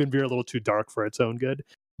can even veer a little too dark for its own good.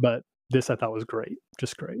 But this I thought was great,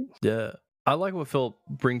 just great. Yeah. I like what Phil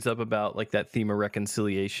brings up about like that theme of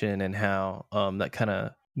reconciliation and how that kind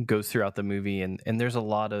of goes throughout the movie, and there's a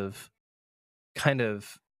lot of kind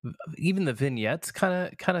of, even the vignettes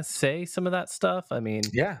kind of say some of that stuff. I mean,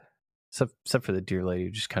 except for the deer lady who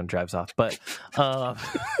just kind of drives off. But I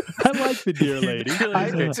like the deer lady.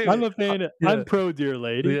 I'm a fan. I'm pro deer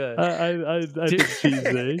lady. Yeah. I think she's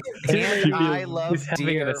I love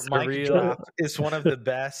deer. Mic drop is one of the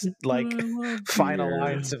best like final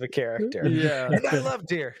lines of a character. Yeah, and I love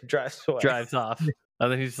deer. Drives off.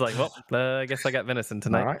 And then he's like, well, I guess I got venison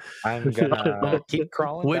tonight. All right. I'm going to keep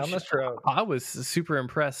crawling down this road. I was super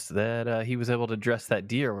impressed that he was able to dress that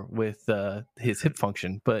deer with his hip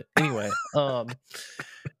function. But anyway,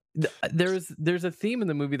 there's a theme in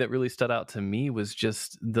the movie that really stood out to me, was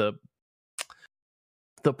just the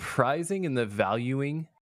prizing and the valuing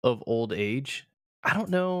of old age. I don't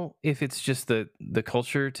know if it's just the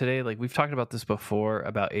culture today. Like, we've talked about this before,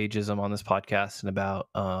 about ageism on this podcast, and about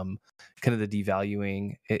kind of the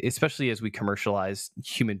devaluing, especially as we commercialize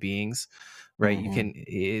human beings, right?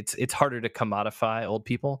 It's harder to commodify old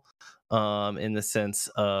people in the sense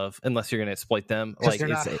of, unless you're going to exploit them, like they're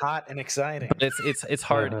not hot and exciting. But it's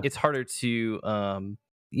hard. It's harder to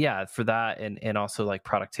for that, and also like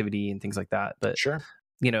productivity and things like that. But sure.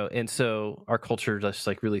 And so our culture just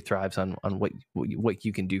like really thrives on what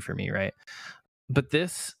you can do for me, right? But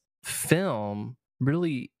this film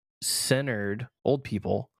really centered old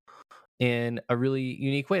people in a really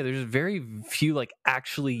unique way. There's very few like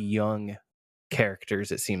actually young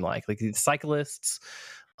characters, it seemed like the cyclists,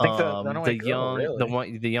 the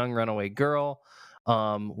young runaway girl.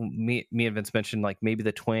 Me and Vince mentioned like maybe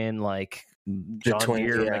the twin, like John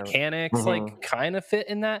Deere mechanics, like kind of fit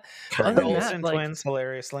in that. The Olsen twins,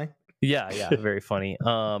 hilariously. Yeah, very funny.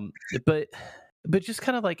 But just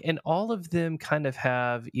kind of like, and all of them kind of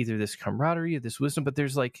have either this camaraderie or this wisdom, but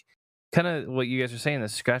there's like kind of what you guys are saying,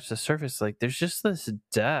 this scratch the surface. Like, there's just this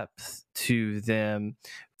depth to them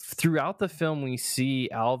throughout the film. We see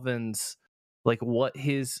Alvin's like what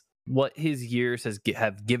his years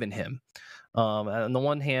have given him. On the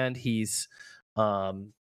one hand, he's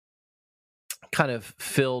kind of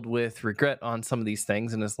filled with regret on some of these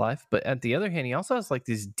things in his life, but at the other hand, he also has like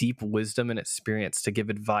this deep wisdom and experience to give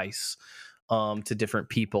advice to different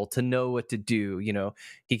people, to know what to do.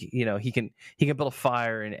 He can build a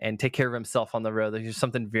fire and take care of himself on the road. There's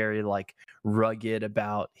something very like rugged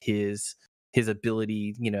about his his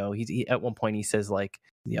ability. He at one point he says like,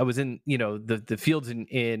 I was in the fields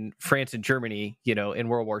in France and Germany in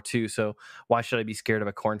World War II, so why should I be scared of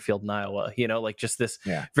a cornfield in Iowa? Like just this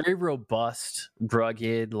very robust,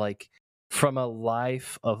 rugged, like from a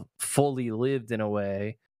life of fully lived in a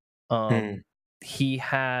way. He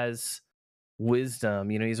has wisdom.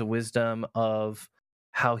 He's a wisdom of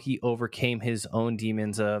how he overcame his own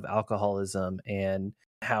demons of alcoholism and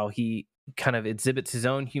how he kind of exhibits his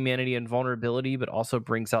own humanity and vulnerability, but also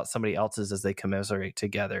brings out somebody else's as they commiserate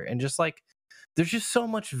together. And just like, there's just so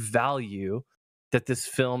much value that this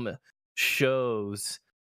film shows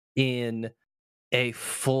in a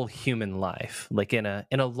full human life, like in a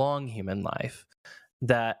long human life,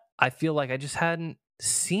 that I feel like I just hadn't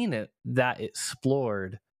seen it that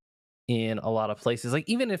explored in a lot of places. Like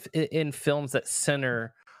even if in films that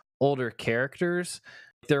center older characters,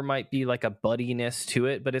 there might be like a buddiness to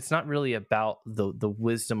it, but it's not really about the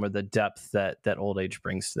wisdom or the depth that old age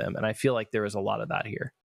brings to them. And I feel like there is a lot of that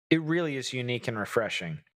here. It really is unique and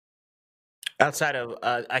refreshing. Outside of,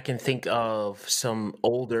 I can think of some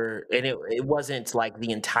older, and it wasn't like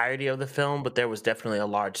the entirety of the film, but there was definitely a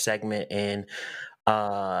large segment in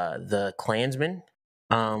the Klansman,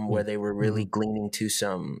 where they were really gleaning to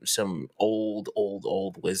some old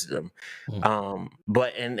wisdom.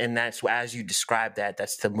 But and that's, as you described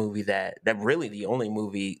that's the movie that really the only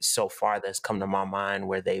movie so far that's come to my mind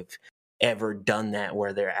where they've ever done that,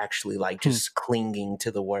 where they're actually like just clinging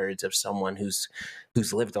to the words of someone who's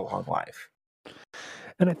lived a long life.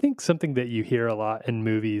 And I think something that you hear a lot in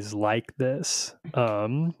movies like this,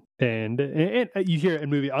 and you hear it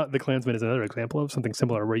in movie, The Klansman is another example of something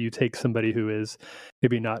similar, where you take somebody who is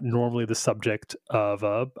maybe not normally the subject of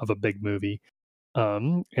a big movie,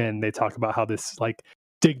 and they talk about how this like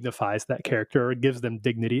dignifies that character or gives them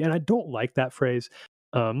dignity. And I don't like that phrase.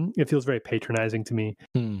 It feels very patronizing to me.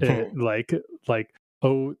 Like,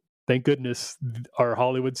 oh, thank goodness our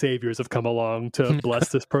Hollywood saviors have come along to bless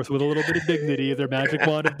this person with a little bit of dignity, their magic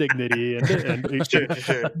wand of dignity, and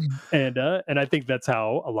I think that's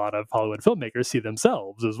how a lot of Hollywood filmmakers see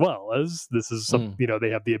themselves as well, as this is some,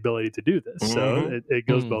 they have the ability to do this, so it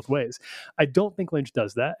goes both ways. I don't think Lynch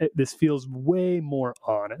does that. This feels way more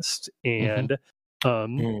honest and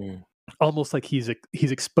almost like he's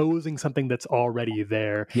exposing something that's already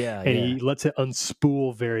there, he lets it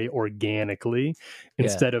unspool very organically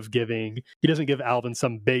instead of he doesn't give Alvin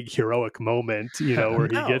some big heroic moment, where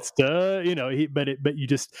he gets to, but you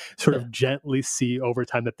just sort of gently see over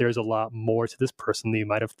time that there's a lot more to this person than you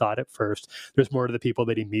might have thought at first. There's more to the people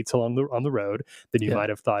that he meets on the road than you might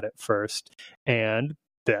have thought at first, and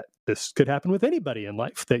that this could happen with anybody in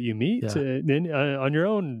life that you meet on your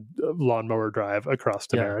own lawnmower drive across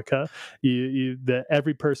America.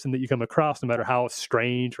 Every person that you come across, no matter how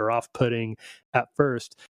strange or off-putting at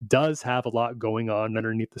first, does have a lot going on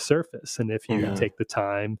underneath the surface. And if you take the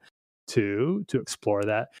time to explore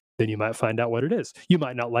that, then you might find out what it is. You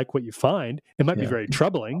might not like what you find. It might be very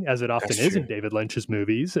troubling, as it often is in David Lynch's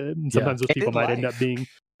movies. And sometimes those people might end up being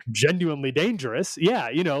genuinely dangerous.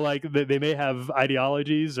 Like they may have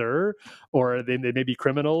ideologies or they may be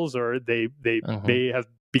criminals, or they may have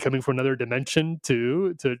be coming from another dimension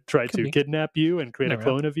to try to kidnap you and create a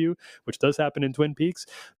clone of you, which does happen in Twin Peaks.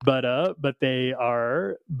 But I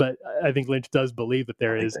think Lynch does believe that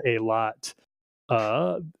there is a lot.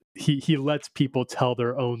 He lets people tell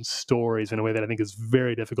their own stories in a way that I think is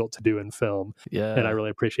very difficult to do in film. And I really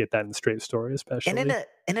appreciate that in Straight Story, especially.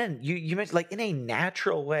 And you mentioned, like, in a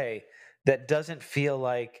natural way that doesn't feel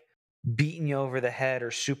like beating you over the head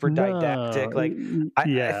or super didactic. Like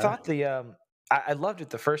I thought I loved it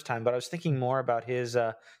the first time, but I was thinking more about his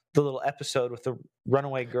the little episode with the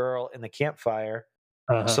runaway girl in the campfire.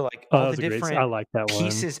 So like all the different I like that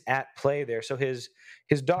pieces at play there. So his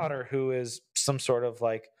daughter, who is some sort of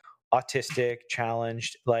like autistic,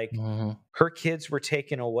 challenged, like her kids were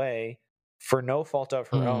taken away for no fault of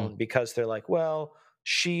her own, because they're like, well,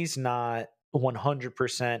 she's not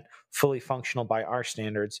 100% fully functional by our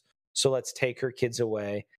standards, so let's take her kids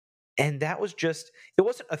away. And that was just, it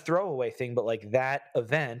wasn't a throwaway thing, but like that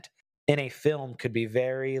event in a film could be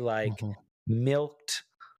very like milked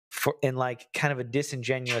for in like kind of a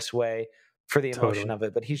disingenuous way for the emotion of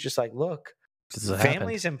it. But he's just like, look,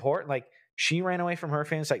 family's important. Like, she ran away from her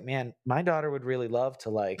family. It's like, man, my daughter would really love to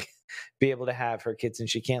like be able to have her kids, and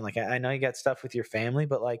she can't. Like, I know you got stuff with your family,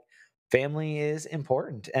 but like family is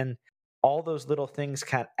important. And all those little things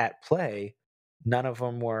kind of at play, none of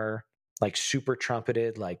them were like super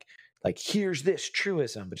trumpeted, like here's this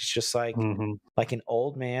truism, but it's just like like an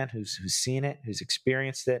old man who's seen it, who's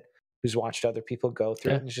experienced it, who's watched other people go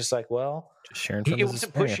through it, and it's just like, well, just sharing from it his wasn't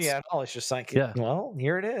experience. pushy at all. It's just like, well,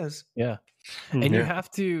 here it is. Yeah. And you have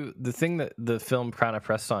to, the thing that the film kind of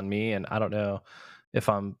pressed on me, and I don't know if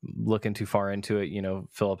I'm looking too far into it,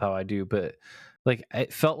 Philip, how I do, but like,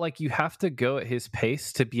 it felt like you have to go at his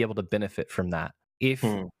pace to be able to benefit from that.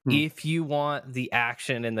 If you want the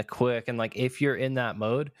action and the quick, and like, if you're in that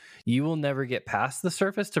mode, you will never get past the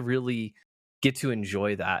surface to really get to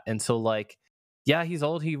enjoy that. And so, like, yeah, he's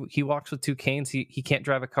old. He walks with two canes. He can't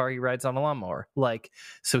drive a car. He rides on a lawnmower. Like,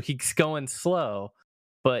 so he's going slow.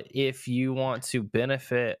 But if you want to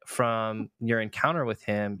benefit from your encounter with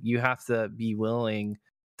him, you have to be willing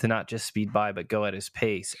to not just speed by, but go at his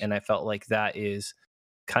pace. And I felt like that is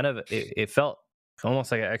kind of, it felt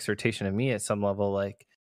almost like an exhortation to me at some level. Like,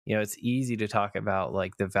 it's easy to talk about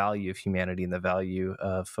like the value of humanity and the value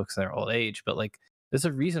of folks in their old age, but like, there's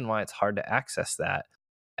a reason why it's hard to access that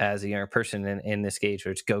as a younger person in this age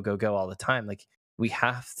where it's go, go, go all the time. Like, we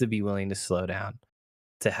have to be willing to slow down,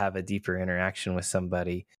 to have a deeper interaction with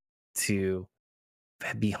somebody, to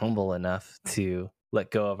be humble enough to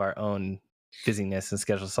let go of our own busyness and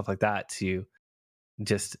schedule, stuff like that, to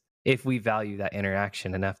just, if we value that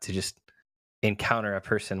interaction enough, to just encounter a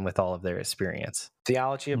person with all of their experience.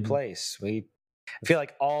 Theology of place. I feel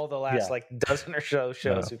like all the last like dozen or so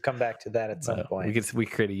shows we've come back to that at some point. We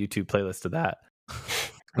create a YouTube playlist of that.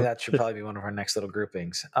 That should probably be one of our next little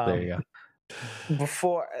groupings. There you go.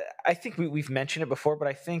 Before, I think we've mentioned it before, but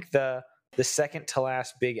I think the second to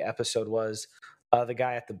last big episode was the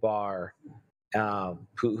guy at the bar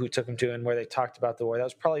who took him to, and where they talked about the war. That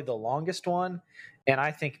was probably the longest one, and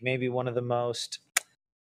I think maybe one of the most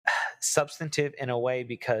substantive in a way,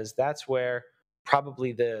 because that's where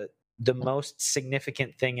probably the most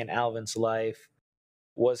significant thing in Alvin's life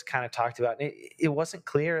was kind of talked about. It wasn't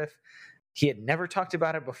clear if he had never talked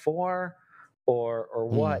about it before, or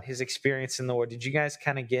what his experience in the war. Did you guys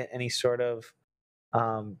kind of get any sort of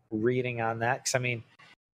reading on that? Because I mean,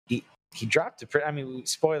 he dropped it. I mean,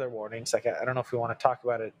 spoiler warnings. Like, I don't know if we want to talk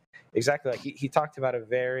about it exactly. Like, he talked about a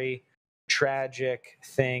very tragic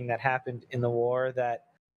thing that happened in the war that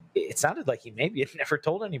it sounded like he maybe had never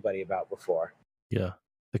told anybody about before. Yeah,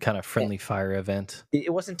 the kind of friendly fire event.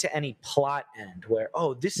 It wasn't to any plot end where,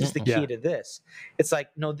 this is the key to this. It's like,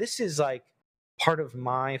 no, this is like part of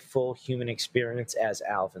my full human experience as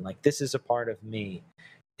Alvin. Like, this is a part of me.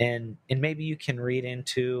 And maybe you can read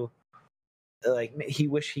into, like, he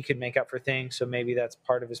wished he could make up for things, so maybe that's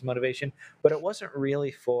part of his motivation. But it wasn't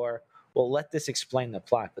really for, well, let this explain the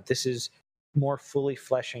plot. But this is more fully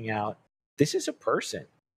fleshing out, this is a person.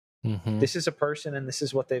 This is a person, and this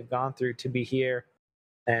is what they've gone through to be here.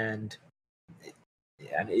 And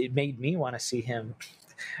it made me want to see him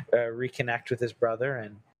reconnect with his brother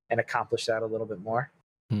and accomplish that a little bit more.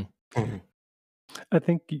 I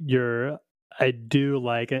think I do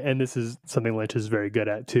like, and this is something Lynch is very good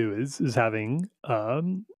at too, is having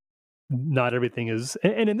not everything is,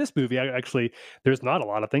 and in this movie, actually, there's not a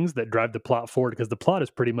lot of things that drive the plot forward, because the plot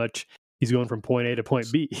is pretty much, he's going from point A to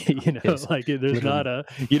point B. Yes. Like, there's not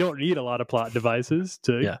you don't need a lot of plot devices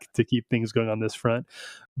to keep things going on this front.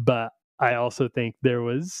 But I also think there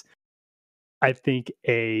was, I think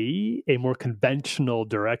a more conventional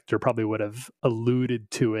director probably would have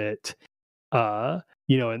alluded to it,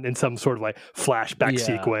 in some sort of like flashback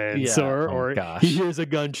sequence, or he hears a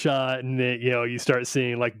gunshot and then, you start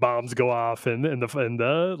seeing like bombs go off and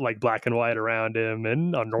the like black and white around him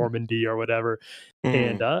and on Normandy or whatever.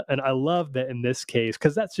 And I love that in this case,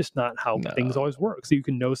 because that's just not how things always work. So you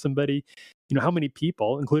can know somebody, how many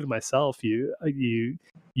people, including myself, you've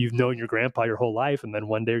known your grandpa your whole life, and then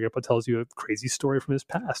one day your grandpa tells you a crazy story from his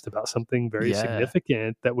past about something very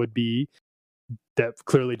significant that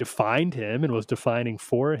clearly defined him and was defining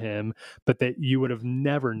for him, but that you would have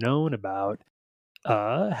never known about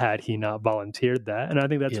had he not volunteered that. And I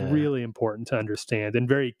think that's really important to understand, and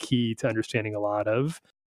very key to understanding a lot of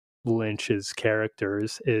Lynch's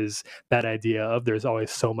characters, is that idea of there's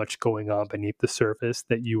always so much going on beneath the surface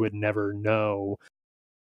that you would never know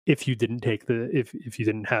if you didn't take if you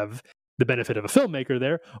didn't have the benefit of a filmmaker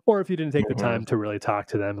there, or if you didn't take the time to really talk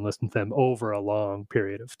to them and listen to them over a long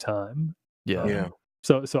period of time.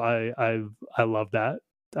 So I love that.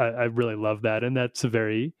 I really love that, and that's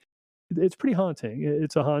it's pretty haunting.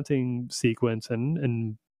 It's a haunting sequence,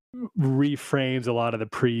 and reframes a lot of the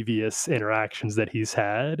previous interactions that he's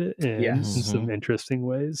had in some interesting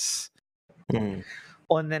ways. Well,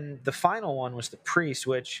 and then the final one was the priest,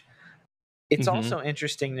 which it's also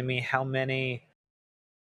interesting to me how many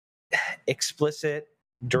explicit,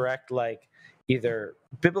 direct, like, either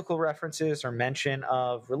biblical references or mention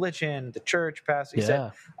of religion, the church. Pastor, he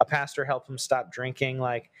said a pastor helped him stop drinking.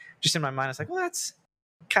 Like, just in my mind, I was like, well, that's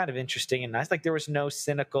kind of interesting and nice. Like, there was no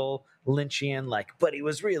cynical Lynchian, like, but he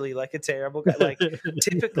was really like a terrible guy. Like,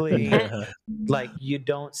 typically, like, you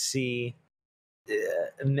don't see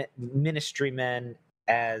ministry men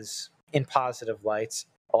as in positive lights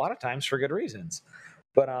a lot of times for good reasons.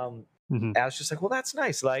 But I was just like, well, that's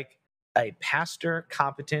nice. Like, a pastor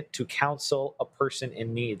competent to counsel a person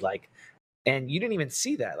in need. Like, and you didn't even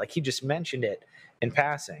see that. Like, he just mentioned it in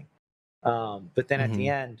passing. But then at the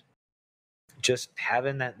end, just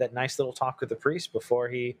having that nice little talk with the priest before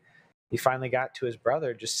he finally got to his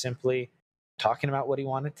brother, just simply talking about what he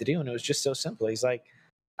wanted to do. And it was just so simple. He's like,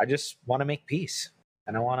 I just want to make peace.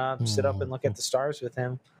 And I want to sit up and look at the stars with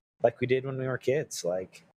him like we did when we were kids.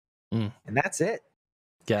 Like, and that's it.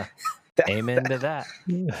 Yeah. Amen to that.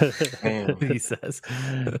 He says.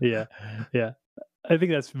 Yeah. I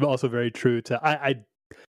think that's also very true to. I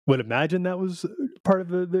would imagine that was part of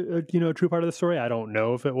the true part of the story. I don't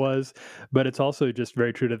know if it was, but it's also just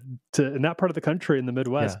very true to in that part of the country in the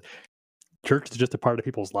Midwest. Yeah. Church is just a part of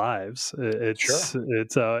people's lives. It's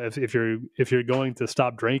if you're going to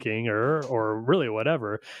stop drinking or really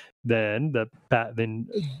whatever, then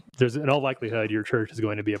there's in all likelihood your church is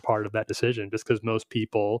going to be a part of that decision, just because most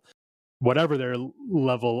people, whatever their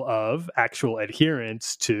level of actual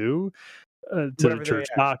adherence to the church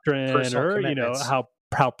doctrine or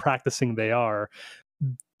how practicing they are,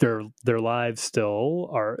 their lives still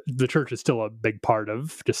are. The church is still a big part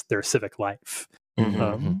of just their civic life.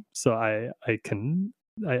 So I can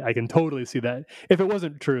totally see that. If it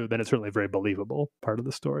wasn't true, then it's certainly a very believable part of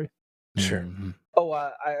the story. Sure. Oh,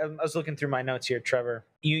 I was looking through my notes here, Trevor.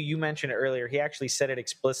 You mentioned it earlier. He actually said it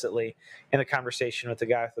explicitly in the conversation with the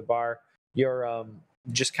guy at the bar. Your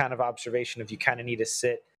just kind of observation of you kind of need to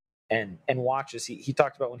sit and watch as he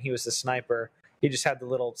talked about when he was the sniper. He just had the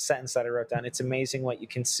little sentence that I wrote down. It's amazing what you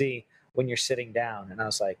can see when you're sitting down. And I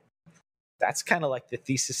was like, that's kind of like the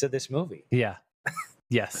thesis of this movie. Yeah.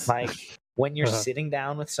 Yes. Like, when you're sitting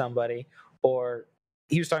down with somebody, or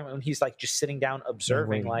he was talking about when he's like just sitting down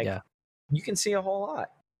observing, you can see a whole lot.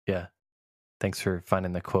 Yeah. Thanks for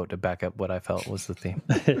finding the quote to back up what I felt was the theme.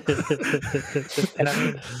 And I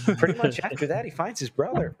mean, pretty much after that, he finds his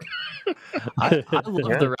brother. I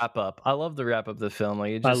love the wrap up. I love the wrap up of the film.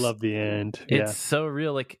 Like, I love the end. It's so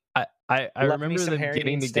real. Like, I remember them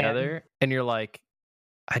getting together, and you're like,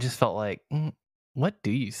 I just felt like, what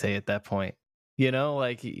do you say at that point? You know,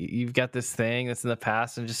 like, you've got this thing that's in the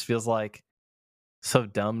past and it just feels like so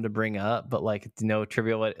dumb to bring up, but like no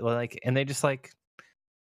trivial, like, and they just like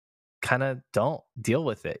kind of don't deal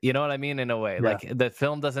with it. You know what I mean? In a way, like, the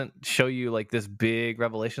film doesn't show you like this big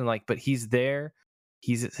revelation, like, but he's there.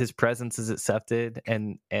 His presence is accepted,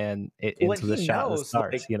 and into the shot of the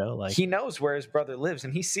stars. Like, you know, like, he knows where his brother lives,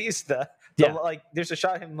 and he sees the like. There's a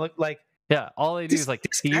shot of him look like. Yeah, all they do is like,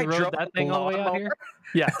 he rode that thing all the way out here.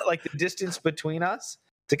 Yeah, like, the distance between us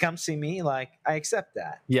to come see me, like, I accept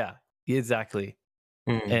that. Yeah, exactly.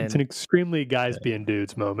 And it's an extremely guys being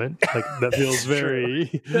dudes moment. Like, that feels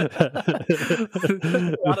very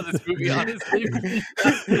a lot of this movie, honestly.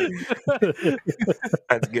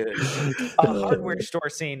 That's good. Hardware store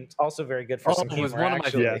scene also very good for some humor. Was one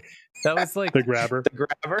actually. Of my that was like the grabber. The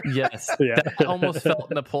grabber. Yes. That almost felt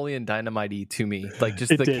Napoleon Dynamite-y to me. Like,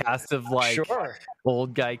 just the cast of like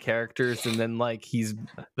old guy characters, and then like he's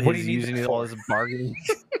using all his bargaining.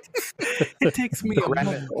 It takes me a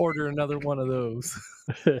minute to order another one of those.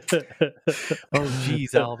 Oh,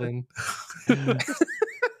 geez, Alvin.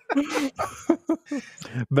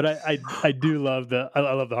 But I do love I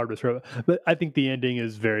love the hardware store. But I think the ending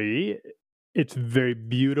is very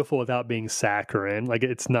beautiful without being saccharine. Like,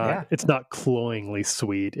 it's not cloyingly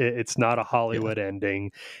sweet. It's not a Hollywood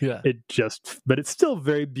ending. Yeah. But it's still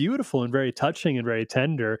very beautiful and very touching and very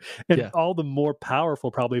tender, and all the more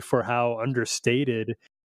powerful probably for how understated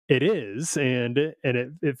it is, and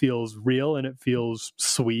it feels real, and it feels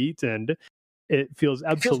sweet, and it feels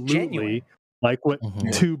absolutely like what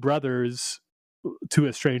two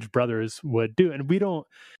estranged brothers would do. And we don't.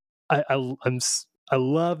 I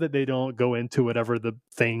love that they don't go into whatever the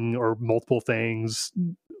thing or multiple things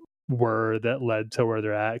were that led to where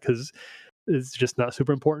they're at, because it's just not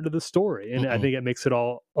super important to the story. And I think it makes it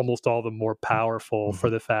almost all the more powerful for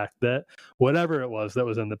the fact that whatever it was that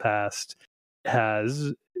was in the past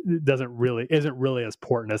isn't really as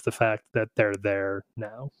important as the fact that they're there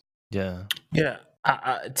now. Yeah.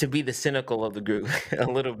 To be the cynical of the group a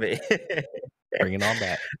little bit. Bring it on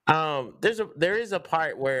back. There is a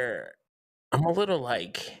part where I'm a little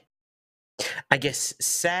like, I guess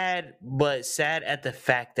sad, but sad at the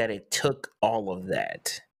fact that it took all of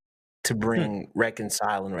that to bring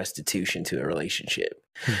reconcile and restitution to a relationship.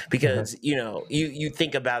 Because you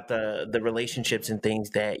think about the relationships and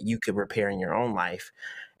things that you could repair in your own life,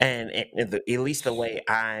 and at least the way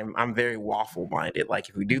I'm very waffle minded. Like,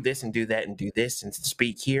 if we do this and do that and do this and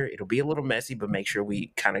speak here, it'll be a little messy, but make sure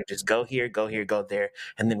we kind of just go here, go there,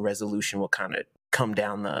 and then resolution will kind of come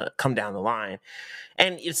down the line.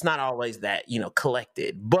 And it's not always that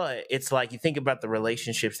collected, but it's like, you think about the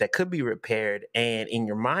relationships that could be repaired, and in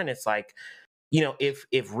your mind it's like,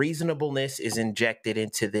 if reasonableness is injected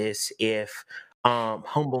into this, if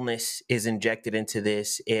humbleness is injected into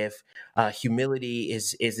this, if humility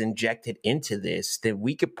is injected into this, then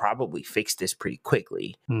we could probably fix this pretty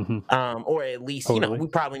quickly. Or at least Totally. we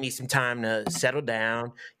probably need some time to settle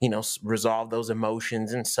down, resolve those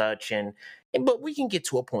emotions and such, but we can get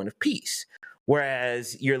to a point of peace.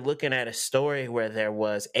 Whereas you're looking at a story where there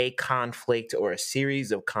was a conflict or a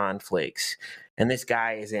series of conflicts, and this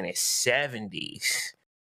guy is in his 70s,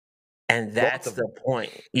 and that's the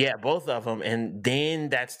point. Yeah, both of them. And then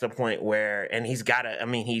that's the point where, and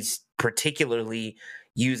he's particularly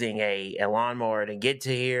using a lawnmower to get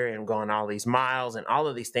to here and going all these miles and all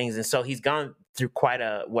of these things. And so he's gone through quite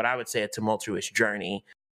what I would say, a tumultuous journey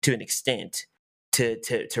to an extent,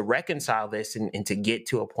 to reconcile this and to get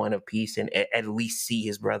to a point of peace and at least see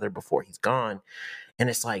his brother before he's gone. And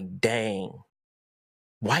it's like, dang,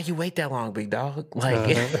 why you wait that long, big dog?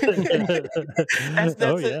 Like, that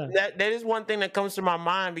is one thing that comes to my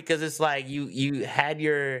mind, because it's like you had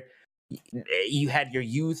your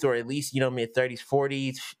youth, or at least mid 30s,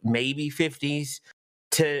 40s, maybe 50s,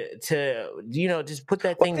 to just put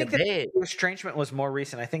that thing to bed. The estrangement was more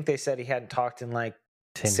recent. I think they said he hadn't talked in like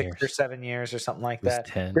 6 or 7 years or something like that.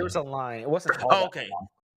 10, there was a line. It wasn't all okay. that long.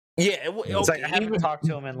 Yeah, It's like, I haven't talked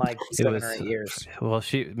to him in like 7 or 8 years. Well,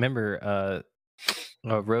 she remember.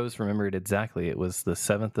 Rose remembered exactly. It was the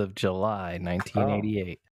 7th of July,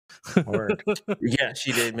 1988. Word. Yeah,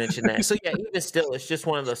 she did mention that. So yeah, even still, it's just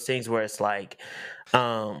one of those things where it's like,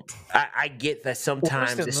 I get that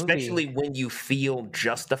sometimes, especially when you feel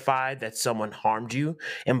justified that someone harmed you,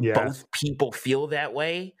 and both people feel that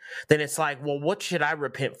way, then it's like, well, what should I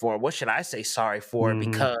repent for? What should I say sorry for?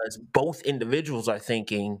 Because both individuals are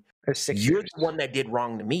thinking, you're the one that did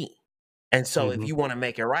wrong to me. And so if you want to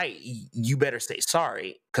make it right, you better say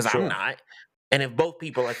sorry, because I'm not. And if both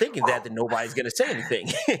people are thinking that, then nobody's going to say anything.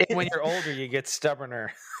 When you're older, you get stubborner.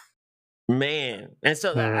 Man. And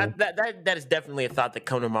so that is definitely a thought that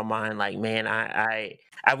come to my mind. Like, man, I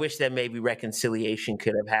wish that maybe reconciliation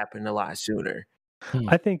could have happened a lot sooner.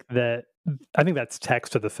 I think that's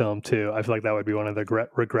text of the film too. I feel like that would be one of the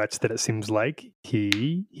regrets that it seems like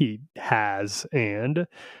he has, and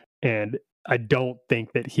I don't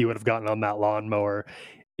think that he would have gotten on that lawnmower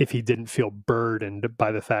if he didn't feel burdened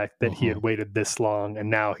by the fact that he had waited this long, and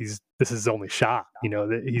now this is his only shot.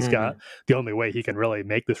 That he's got the only way he can really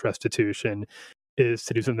make this restitution is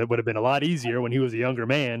to do something that would have been a lot easier when he was a younger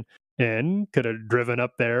man and could have driven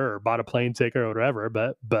up there or bought a plane ticket or whatever.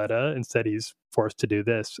 But instead he's forced to do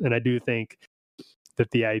this. And I do think that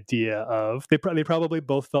the idea of they probably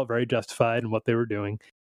both felt very justified in what they were doing,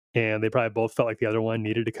 and they probably both felt like the other one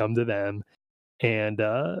needed to come to them, and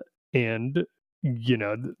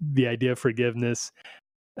the idea of forgiveness,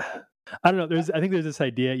 I don't know, I think there's this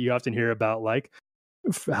idea you often hear about, like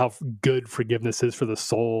how good forgiveness is for the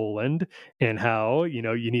soul, and how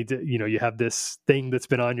you need to you have this thing that's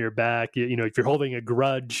been on your back, if you're holding a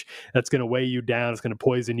grudge that's going to weigh you down, it's going to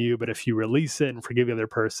poison you, but if you release it and forgive the other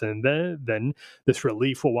person, then this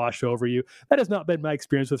relief will wash over you. That has not been my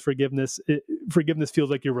experience with forgiveness. Forgiveness feels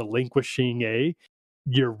like you're relinquishing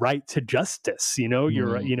your right to justice.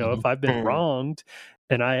 If I've been wronged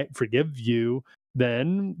and I forgive you,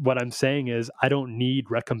 then what I'm saying is I don't need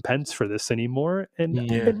recompense for this anymore.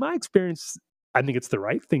 And in my experience, I think it's the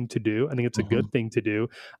right thing to do. I think it's a good thing to do.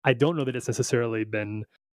 I don't know that it's necessarily been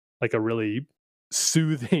like a really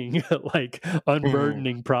soothing, like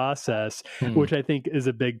unburdening process, which I think is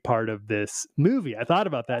a big part of this movie. I thought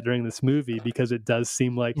about that during this movie, because it does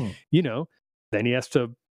seem like, then he has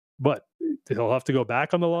to, he'll have to go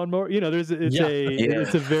back on the lawnmower. It's a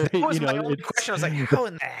very, that was my only question. I was like, how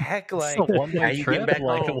in the heck, like, how you get back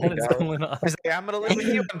like, home, what is going on? I was like, I'm gonna live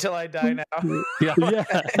with you until I die now.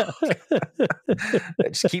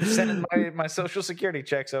 Just keep sending my social security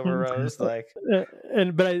checks over, Rose. Like,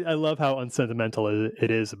 but I love how unsentimental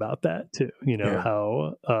it is about that too.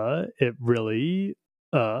 How it really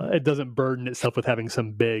it doesn't burden itself with having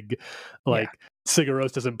some big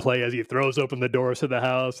Cigaros doesn't play as he throws open the doors to the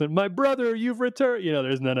house and my brother, you've returned.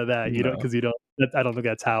 There's none of that. You don't, because you don't. I don't think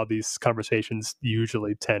that's how these conversations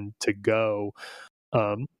usually tend to go.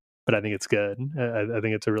 But I think it's good. I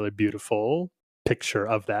think it's a really beautiful picture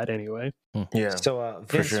of that anyway. Yeah. So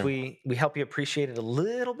Vince, sure. we help you appreciate it a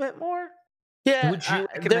little bit more. Yeah. Would you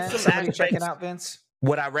recommend somebody check it out, Vince?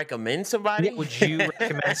 Would I recommend somebody? Yeah, would you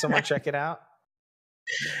recommend someone check it out?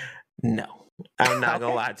 No, I'm not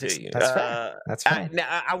gonna lie to you. That's fair. That's fine.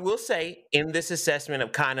 Now, I will say, in this assessment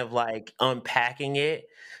of kind of like unpacking it,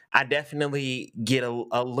 I definitely get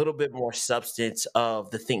a little bit more substance of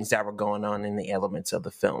the things that were going on in the elements of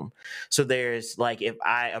the film. So there's like, if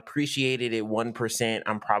I appreciated it 1%,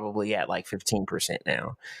 I'm probably at like 15%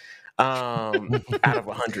 now. Out of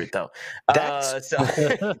 100 though. That's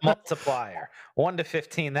multiplier. 1 to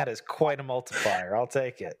 15, that is quite a multiplier. I'll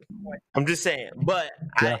take it. I'm just saying. But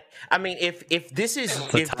I mean, if this is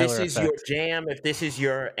your jam, if this is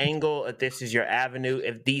your angle, if this is your avenue,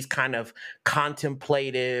 if these kind of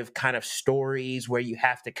contemplative kind of stories where you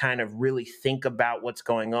have to kind of really think about what's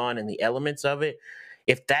going on and the elements of it,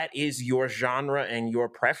 if that is your genre and your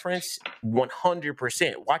preference,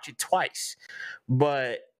 100%, watch it twice.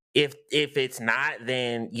 But if it's not,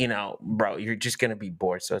 then bro, you're just gonna be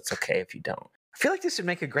bored. So it's okay if you don't. I feel like this would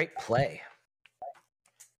make a great play.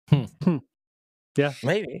 Yeah,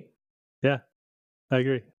 maybe. Yeah, I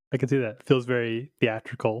agree. I can see that. Feels very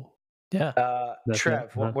theatrical. Yeah.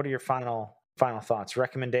 Trev, what are your final thoughts?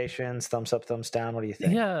 Recommendations? Thumbs up, thumbs down? What do you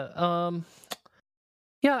think? Yeah.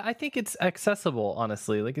 Yeah, I think it's accessible.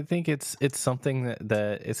 Honestly, like I think it's something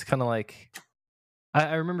that it's kind of like.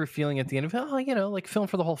 I remember feeling at the end of like film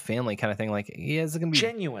for the whole family kind of thing. Like, it's gonna be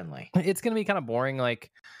genuinely. It's gonna be kind of boring,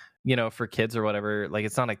 like for kids or whatever. Like,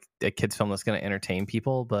 it's not a kids film that's gonna entertain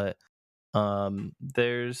people, but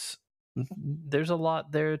there's a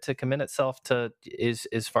lot there to commend itself to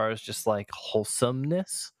as far as just like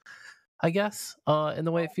wholesomeness, I guess. In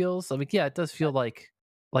the way it feels. I mean, yeah, it does feel like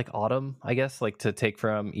autumn, I guess. Like, to take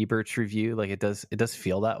from Ebert's review, like it does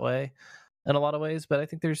feel that way in a lot of ways, but I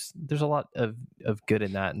think there's a lot of good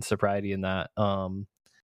in that and sobriety in that.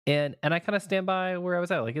 And I kind of stand by where I was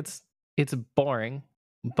at. Like, it's boring,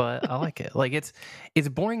 but I like it. Like, it's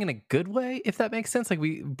boring in a good way, if that makes sense. Like,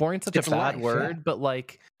 boring such a bad word, but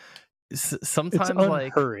like sometimes it's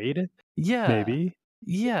unhurried, like yeah, maybe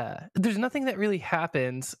yeah. There's nothing that really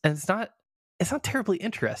happens, and it's not terribly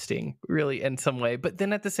interesting, really, in some way. But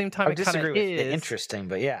then at the same time, I it kind of is interesting.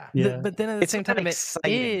 But yeah. But then at the same time, it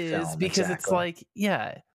is film, because it's like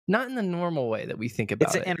not in the normal way that we think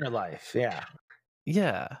about it. It's an inner life. Yeah.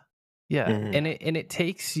 Mm-hmm. And it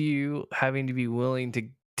takes you having to be willing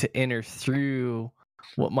to enter through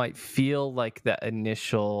what might feel like that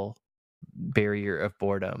initial barrier of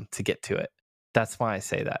boredom to get to it. That's why I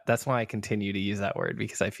say that. That's why I continue to use that word,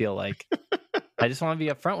 because I feel like I just want to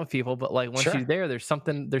be upfront with people, but like once you're there, there's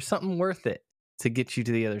something worth it to get you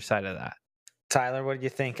to the other side of that. Tyler, what did you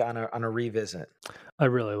think on a revisit? I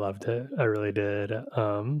really loved it. I really did.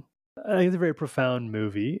 I think it's a very profound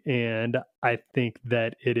movie, and I think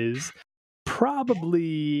that it is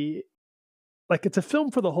probably like it's a film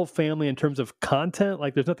for the whole family in terms of content.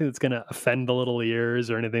 Like, there's nothing that's going to offend the little ears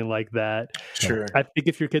or anything like that. Sure. I think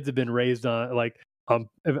if your kids have been raised on like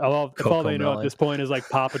if all they know at this point is like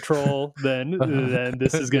Paw Patrol, then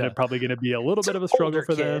this is probably gonna be a little bit of a struggle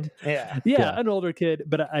for them. Yeah, an older kid,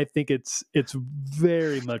 but I think it's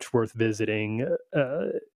very much worth visiting,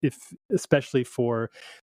 especially for.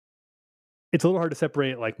 It's a little hard to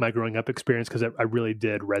separate like my growing up experience, because I really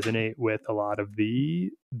did resonate with a lot of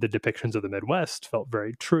the depictions of the Midwest. Felt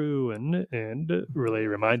very true and really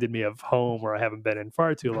reminded me of home, where I haven't been in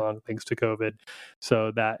far too long thanks to COVID.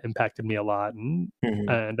 So that impacted me a lot. And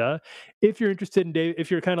if you're interested in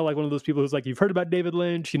if you're kind of like one of those people who's like, you've heard about David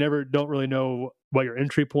Lynch, you don't really know what your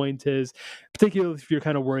entry point is, particularly if you're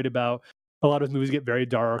kind of worried about. A lot of his movies get very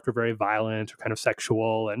dark or very violent or kind of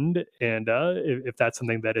sexual, and if that's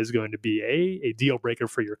something that is going to be a deal breaker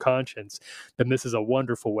for your conscience, then this is a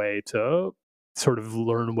wonderful way to sort of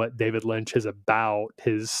learn what David Lynch is about,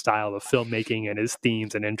 his style of filmmaking and his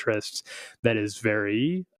themes and interests. That is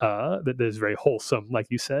very wholesome, like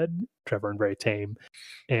you said, Trevor, and very tame,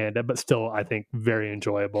 and but still, I think, very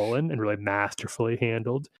enjoyable and really masterfully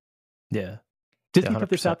handled. Yeah, Disney put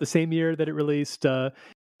this out the same year that it released.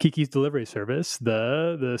 Kiki's Delivery Service,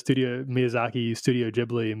 the Studio Miyazaki Studio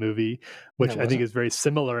Ghibli movie, which I think is very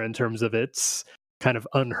similar in terms of its kind of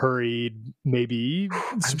unhurried, maybe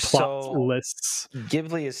plotless.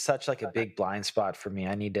 Ghibli is such like a big blind spot for me.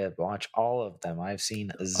 I need to watch all of them. I've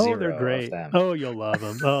seen Oh, they're zero great. of them. Oh, you'll love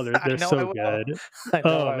them. Oh, they're so good.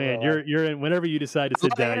 Oh man, you're in. Whenever you decide to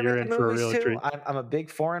sit down, you're in for a real treat. I'm a big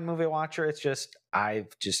foreign movie watcher. It's just I've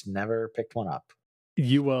just never picked one up.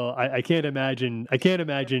 You will. I can't imagine.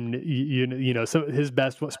 You know. So his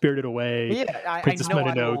best, Spirited Away. Yeah, Princess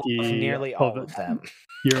I know Mononoke. nearly all of them.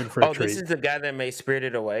 You're in for a treat. This is the guy that made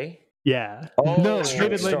Spirited Away. Yeah. Oh, no,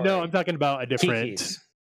 no. I'm talking about a different. Kiki's.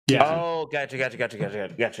 Yeah. Oh, gotcha. Okay,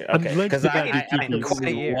 I'm because I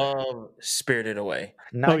Kiki. love Spirited Away.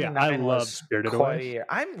 Oh yeah, I love Spirited Away.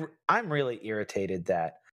 I'm really irritated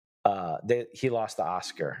that he lost the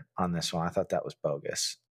Oscar on this one. I thought that was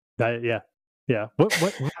bogus. Yeah. What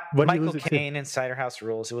Michael Caine in Cider House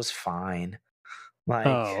Rules. It was fine. Like,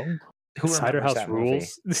 who Cider remembers House that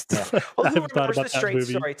Rules? Yeah. Well, I who haven't thought remembers about the that Straight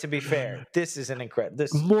movie. Story? To be fair, this is an incredible.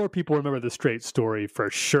 More people remember the Straight Story for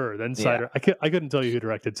sure than Cider. I couldn't tell you who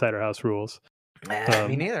directed Cider House Rules.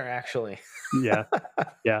 Me neither, actually. Yeah.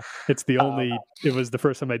 It's the only. It was the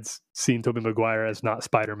first time I'd seen Tobey Maguire as not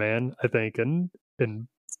Spider-Man, I think, and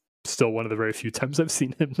still one of the very few times I've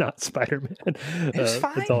seen him not Spider-Man. It's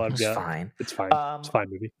fine. That's all I've got. Fine. It's fine. It's a fine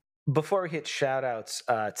movie. Before we hit shout outs,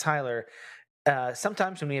 Tyler,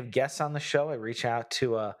 sometimes when we have guests on the show, I reach out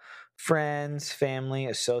to friends, family,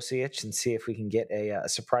 associates, and see if we can get a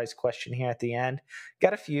surprise question here at the end.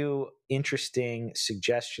 Got a few interesting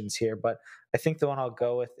suggestions here, but I think the one I'll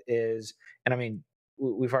go with is, and I mean,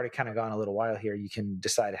 we've already kind of gone a little while here. You can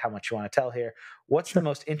decide how much you want to tell here. What's the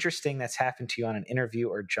most interesting that's happened to you on an interview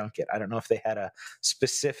or junket? I don't know if they had a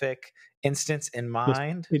specific instance in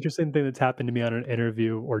mind. Most interesting thing that's happened to me on an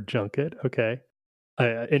interview or junket. Okay.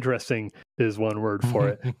 Interesting is one word for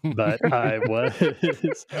it, but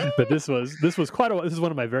but this was quite a while. This is one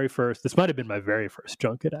of my very first. This might have been my very first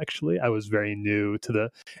junket. Actually, I was very new to the.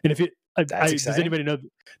 And if you, does anybody know?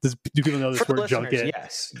 Do people know this word junket?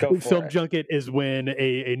 Yes, go for Film it. junket is when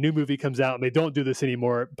a new movie comes out, and they don't do this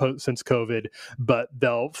anymore since COVID. But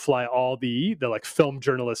they'll fly all the like film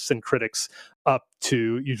journalists and critics up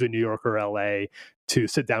to usually New York or LA to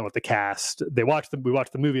sit down with the cast. We watch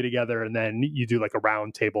the movie together, and then you do like a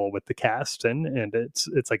round table with the cast, and it's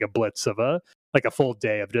like a blitz of a full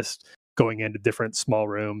day of just going into different small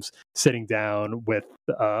rooms, sitting down with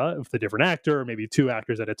the different actor, or maybe two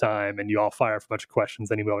actors at a time, and you all fire off a bunch of questions,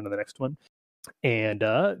 then you go on to the next one. And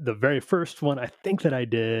the very first one I think that I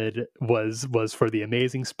did was for The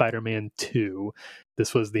Amazing Spider-Man 2.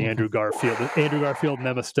 This was the Andrew Garfield and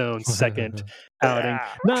Emma Stone's second outing.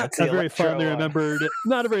 Not a very fondly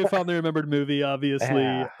remembered movie,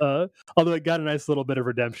 obviously. Although it got a nice little bit of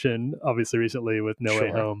redemption, obviously recently with No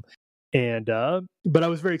Way Home. And but I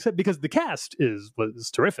was very excited because the cast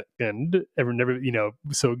was terrific, and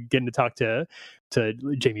so getting to talk to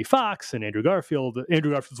Jamie Foxx and Andrew Garfield.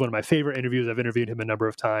 Andrew Garfield is one of my favorite interviews. I've interviewed him a number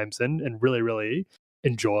of times, and really, really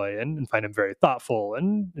enjoy and find him very thoughtful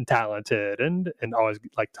and talented, and always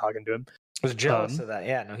like talking to him. I was jealous of that.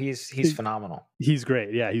 Yeah, no, he's phenomenal. He's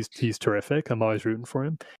great. Yeah, he's terrific. I'm always rooting for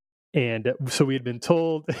him. And so we had been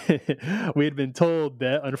told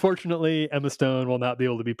that unfortunately Emma Stone will not be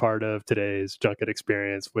able to be part of today's junket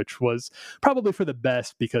experience, which was probably for the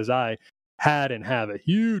best because I had and have a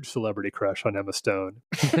huge celebrity crush on Emma Stone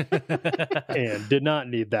and did not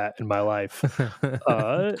need that in my life.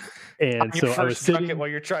 And so I was sitting while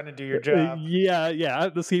you're trying to do your job. Yeah.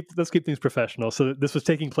 Let's keep things professional. So this was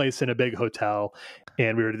taking place in a big hotel,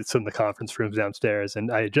 and we were in the conference rooms downstairs. And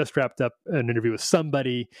I had just wrapped up an interview with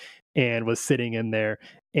somebody, and was sitting in there,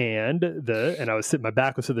 and I was sitting, my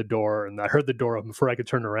back was to the door, and I heard the door open. Before I could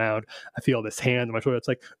turn around, I feel this hand on my shoulder. It's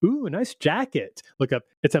like, ooh, a nice jacket. Look up,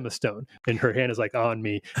 it's Emma Stone, and her hand is like on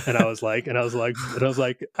me, and I was like, I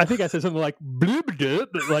think I said something like, bloop,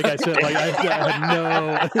 bloop, like I said, like I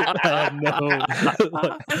had no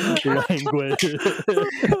language,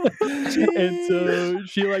 and so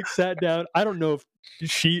she like sat down. I don't know if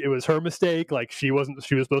it was her mistake. Like she was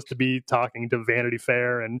supposed to be talking to Vanity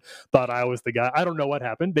Fair and thought I was the guy. I don't know what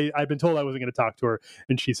happened. I'd been told I wasn't going to talk to her,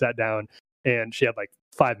 and she sat down and she had like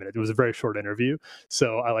 5 minutes. It was a very short interview.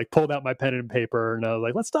 So I like pulled out my pen and paper and I was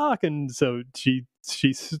like, let's talk. And so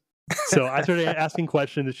so I started asking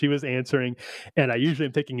questions that she was answering, and I usually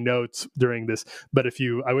am taking notes during this, but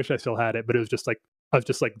I wish I still had it, but it was just like I was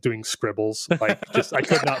just like doing scribbles, like just I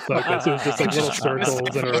could not focus. It was just like little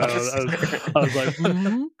circles in a row. I was like,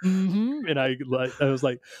 and I was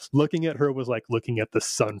like looking at her was like looking at the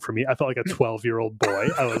sun for me. I felt like a 12-year-old boy.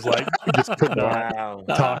 I was like just could not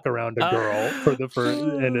talk around a girl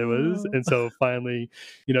and so finally,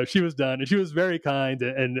 she was done and she was very kind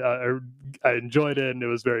and I enjoyed it and it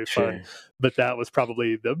was very fun. But that was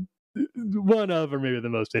probably the one of, or maybe the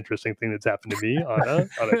most interesting thing that's happened to me on a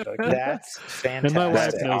junkie. That's fantastic. And my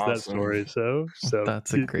wife knows that story, so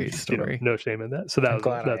that's a great story. No shame in that. So that's a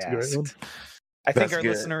great one. I think our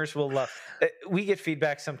listeners will love. We get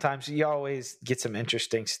feedback sometimes. You always get some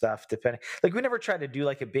interesting stuff. Depending, like we never try to do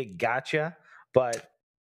like a big gotcha, but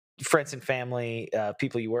friends and family, our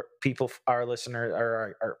listeners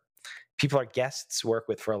or our people, our guests work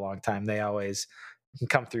with for a long time. They always can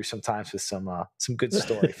come through sometimes with some good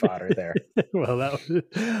story fodder there.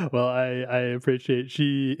 I appreciate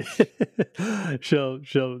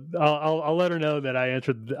I'll let her know that I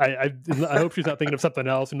answered. I hope she's not thinking of something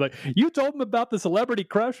else and like, you told him about the celebrity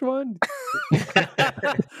crush one.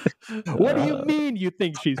 What do you mean you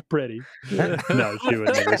think she's pretty? No, she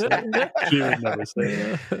would never say that. She would never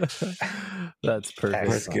say that. That's perfect.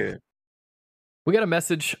 That's good. We got a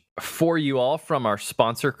message for you all from our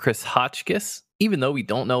sponsor, Chris Hotchkiss. Even though we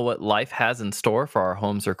don't know what life has in store for our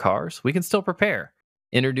homes or cars, we can still prepare.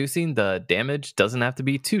 Introducing the Damage Doesn't Have to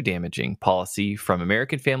Be Too Damaging policy from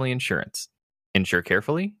American Family Insurance. Insure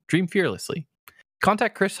carefully, dream fearlessly.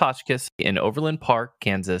 Contact Chris Hotchkiss in Overland Park,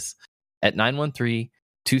 Kansas at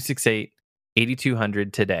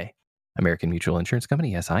 913-268-8200 today. American Mutual Insurance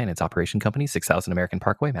Company, SI, and its operation company, 6000 American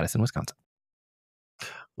Parkway, Madison, Wisconsin.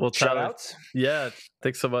 Well, Shoutouts. Yeah,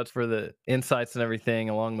 thanks so much for the insights and everything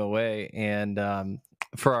along the way. And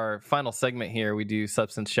for our final segment here, we do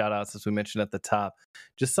substance shoutouts, as we mentioned at the top.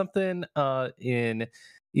 Just something in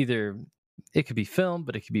either, it could be film,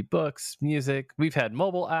 but it could be books, music. We've had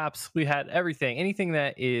mobile apps. We had everything. Anything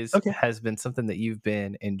that has been something that you've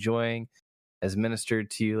been enjoying, has ministered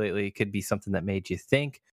to you lately. It could be something that made you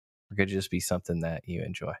think, or could just be something that you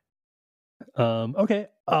enjoy. Okay,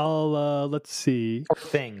 I'll let's see. Or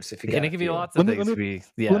things, if you can. It can be lots of things. Let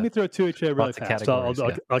me throw two at you really fast.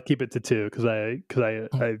 I'll keep it to two because I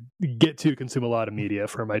get to consume a lot of media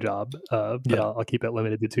for my job, but I'll keep it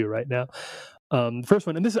limited to two right now. First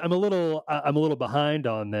one, and this I'm a little behind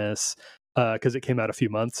on this because it came out a few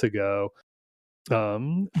months ago.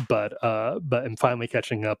 But I'm finally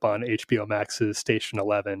catching up on HBO Max's Station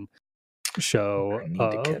 11 show. I need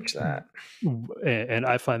to catch that, and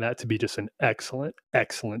I find that to be just an excellent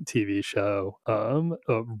TV show.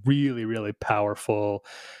 A really, really powerful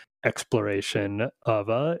exploration of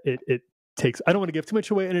it takes. I don't want to give too much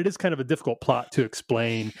away, and it is kind of a difficult plot to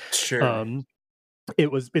explain. Sure.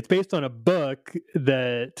 It's based on a book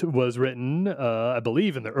that was written, I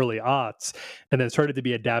believe, in the early aughts, and then started to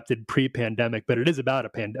be adapted pre-pandemic. But it is about a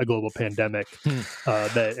global pandemic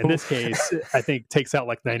that, in this case, I think takes out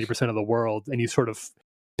like 90% of the world, and you sort of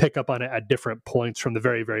pick up on it at different points from the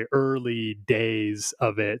very, very early days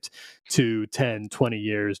of it to 10, 20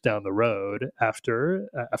 years down the road after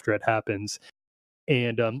it happens.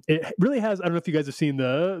 And it really has. I don't know if you guys have seen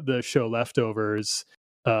the show Leftovers.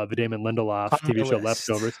 The Damon Lindelof TV show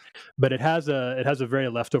Leftovers, but it has a very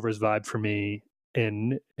Leftovers vibe for me,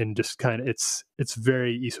 and just kind of it's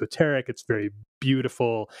very esoteric, it's very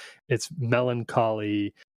beautiful, it's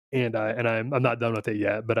melancholy, and I'm not done with it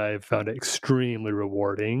yet, but I've found it extremely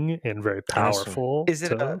rewarding and very powerful. Is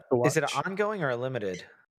it an ongoing or a limited?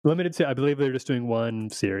 Limited to, I believe they're just doing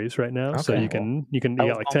one series right now, so you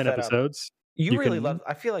got like 10 episodes. You really love.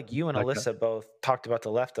 I feel like you and Alyssa both talked about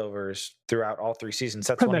The Leftovers throughout all three seasons.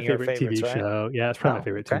 That's probably one of your favorites, TV show. Yeah, it's probably my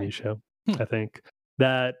favorite TV show. I think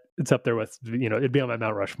that it's up there with it'd be on my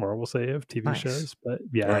Mount Rushmore, we'll say, of TV shows. But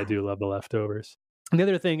yeah, I do love The Leftovers. And the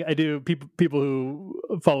other thing I do, people who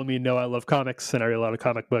follow me know I love comics and I read a lot of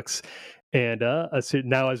comic books. And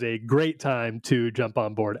now is a great time to jump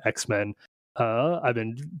on board X-Men. I've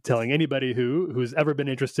been telling anybody who's ever been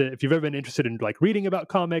interested, if you've ever been interested in like reading about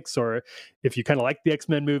comics, or if you kind of like the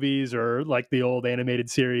X-Men movies or like the old animated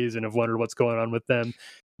series and have wondered what's going on with them,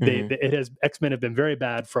 X-Men have been very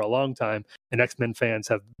bad for a long time, and X-Men fans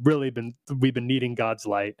have we've been needing God's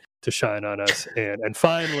light to shine on us, and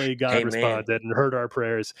finally God responded and heard our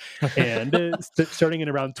prayers. And starting in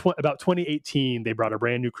about 2018, they brought a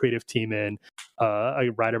brand new creative team in, a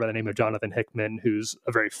writer by the name of Jonathan Hickman, who's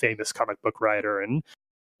a very famous comic book writer and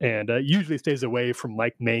usually stays away from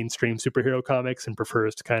like mainstream superhero comics and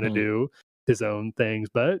prefers to kind of do his own things.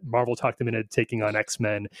 But Marvel talked him into taking on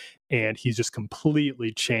X-Men, and he's just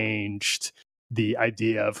completely changed the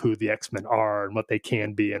idea of who the X-Men are and what they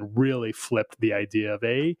can be, and really flipped the idea of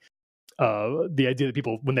the idea that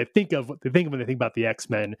people, when they think about the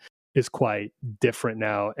X-Men, is quite different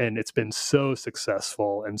now. And it's been so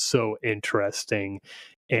successful and so interesting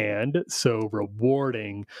and so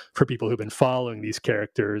rewarding for people who've been following these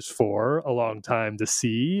characters for a long time to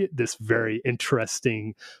see this very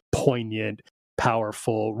interesting, poignant,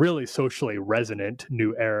 powerful, really socially resonant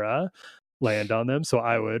new era land on them. So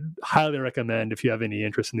I would highly recommend, if you have any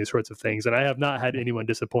interest in these sorts of things, and I have not had anyone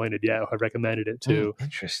disappointed yet. I've recommended it to.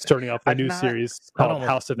 Interesting. Starting off a new series called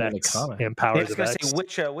House of X and Powers of X. I was going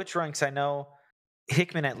to say, which ranks? I know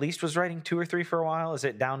Hickman at least was writing 2 or 3 for a while. Is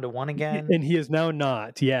it down to 1 again? And he is now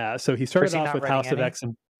not. Yeah. So he started off with House of X,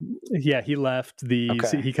 and he left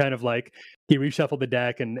he kind of like, he reshuffled the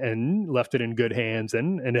deck and left it in good hands,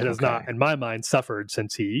 and it has not, in my mind, suffered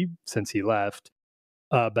since he left.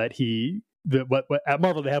 But at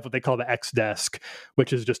Marvel, they have what they call the X desk,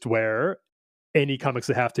 which is just where any comics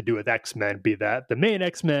that have to do with X-Men, be that the main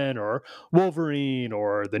X-Men or Wolverine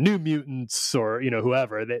or the New Mutants or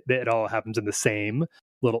whoever, it all happens in the same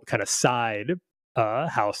little kind of side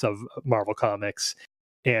house of Marvel Comics.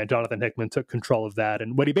 And Jonathan Hickman took control of that.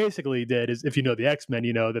 And what he basically did is, if you know the X-Men,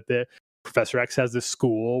 you know that the Professor X has this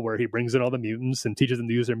school where he brings in all the mutants and teaches them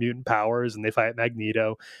to use their mutant powers, and they fight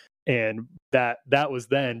Magneto. And that was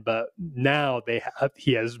then, but now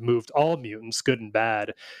he has moved all mutants, good and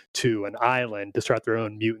bad, to an island to start their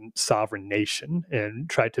own mutant sovereign nation and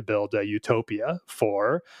try to build a utopia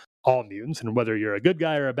for all mutants. And whether you're a good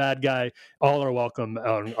guy or a bad guy, all are welcome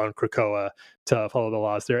on Krakoa to follow the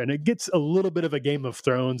laws there. And it gets a little bit of a Game of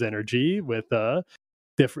Thrones energy with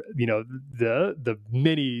different, the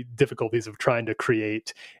many difficulties of trying to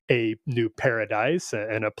create a new paradise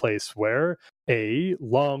and a place where a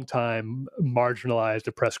long time marginalized,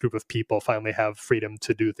 oppressed group of people finally have freedom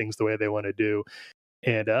to do things the way they want to do.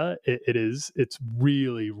 And it's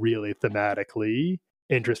really, really thematically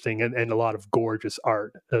interesting, and a lot of gorgeous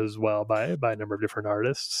art as well by a number of different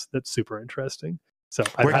artists. That's super interesting. So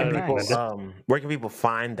I highly recommend it. Where can people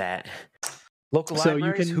find that? Local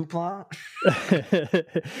libraries, Hoopla.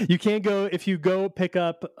 You can go, if you go pick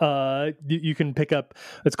up, you can pick up,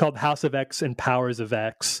 it's called House of X and Powers of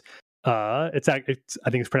X. I think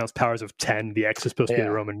it's pronounced Powers of 10. The X is supposed to be the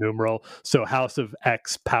Roman numeral. So House of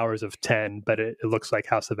X, Powers of 10, but it looks like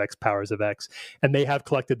House of X, Powers of X. And they have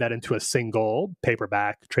collected that into a single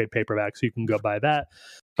trade paperback. So you can go buy that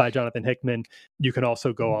by Jonathan Hickman. You can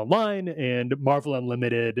also go online, and Marvel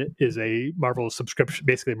Unlimited is a Marvel subscription,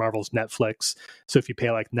 basically Marvel's Netflix. So if you pay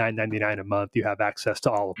like $9.99 a month, you have access to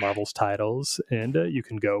all of Marvel's titles, and you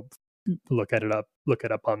can go look it up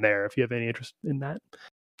on there if you have any interest in that.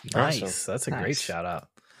 Nice. Awesome. That's a great shout out.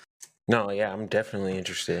 No, yeah, I'm definitely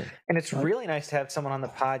interested. And it's really nice to have someone on the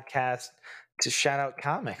podcast to shout out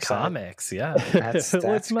comics. Yeah. That's great.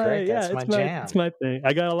 That's my jam. It's my thing.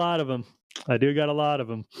 I got a lot of them. I do got a lot of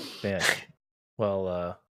them. Yeah.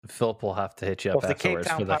 Well, Philip will have to hit you up afterwards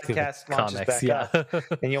for the podcast comics. Up,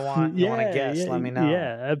 and you want to guess, let me know.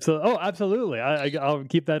 Yeah, absolutely. Oh, absolutely. I'll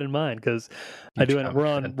keep that in mind, because I do.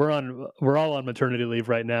 We're all on maternity leave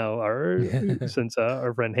right now. Since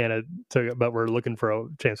our friend Hannah took it, but we're looking for a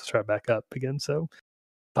chance to start back up again. So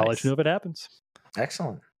I'll let you know if it happens.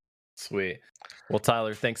 Excellent. Sweet. Well,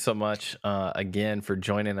 Tyler, thanks so much again for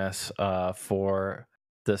joining us for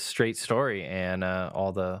the straight story and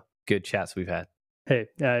all the good chats we've had. Hey,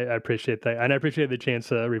 I appreciate that. And I appreciate the chance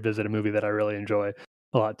to revisit a movie that I really enjoy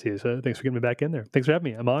a lot too. So thanks for getting me back in there. Thanks for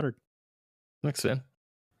having me. I'm honored. Thanks, man.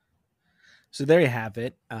 So there you have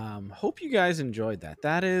it. Hope you guys enjoyed that.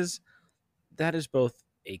 That is both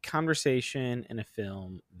a conversation and a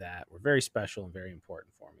film that were very special and very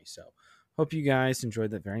important for me. So hope you guys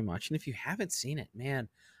enjoyed that very much. And if you haven't seen it, man,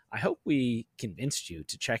 I hope we convinced you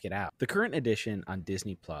to check it out. The current edition on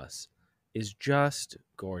Disney Plus is just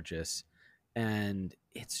gorgeous. And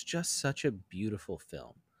it's just such a beautiful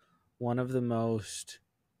film. One of the most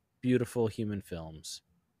beautiful human films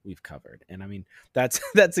we've covered. And I mean, that's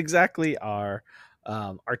exactly our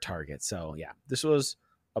target. So yeah, this was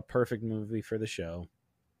a perfect movie for the show.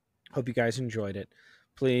 Hope you guys enjoyed it.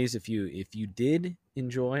 Please, if you did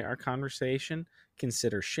enjoy our conversation,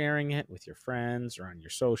 consider sharing it with your friends or on your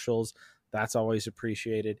socials. That's always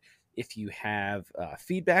appreciated. If you have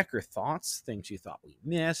feedback or thoughts, things you thought we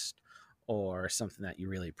missed, or something that you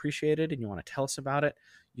really appreciated and you want to tell us about it,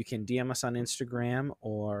 you can DM us on Instagram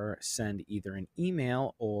or send either an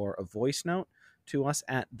email or a voice note to us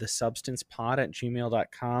at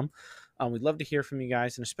thesubstancepod@gmail.com. We'd love to hear from you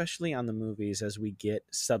guys, and especially on the movies as we get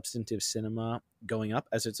substantive cinema going up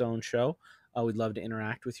as its own show. We'd love to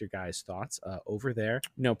interact with your guys' thoughts over there.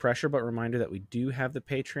 No pressure, but reminder that we do have the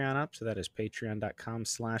Patreon up. So that is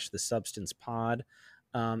patreon.com/thesubstancepod.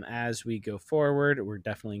 As we go forward, we're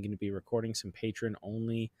definitely going to be recording some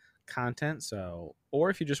patron-only content. So, or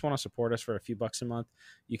if you just want to support us for a few bucks a month,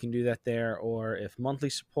 you can do that there. Or if monthly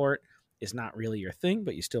support is not really your thing,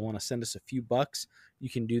 but you still want to send us a few bucks, you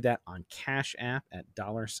can do that on Cash App at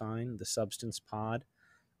 $thesubstancepod.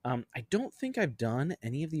 I don't think I've done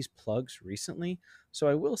any of these plugs recently, so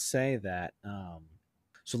I will say that.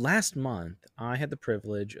 So last month, I had the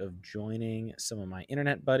privilege of joining some of my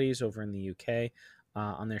internet buddies over in the UK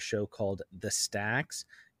on their show called The Stacks,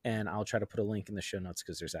 and I'll try to put a link in the show notes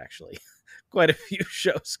because there's actually quite a few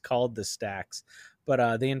shows called The Stacks.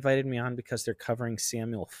 But they invited me on because they're covering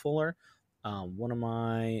Samuel Fuller, one of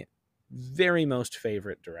my very most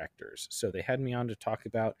favorite directors. So they had me on to talk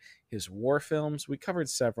about his war films. We covered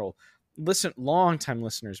several. Long-time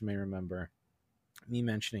listeners may remember me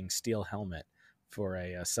mentioning Steel Helmet for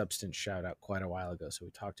a Substance shout out quite a while ago. So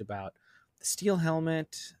we talked about the Steel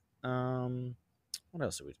Helmet. What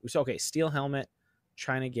else? Okay, Steel Helmet,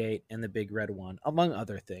 China Gate, and The Big Red One, among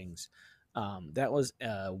other things. That was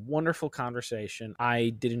a wonderful conversation. I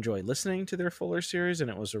did enjoy listening to their Fuller series,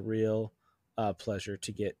 and it was a real pleasure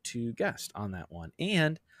to get to guest on that one.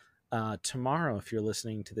 And tomorrow, if you're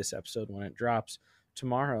listening to this episode when it drops,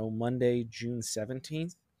 tomorrow, Monday, June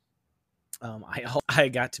 17th, I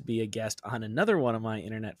got to be a guest on another one of my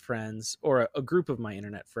internet friends, or a group of my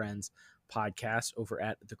internet friends, podcasts over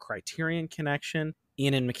at the Criterion Connection.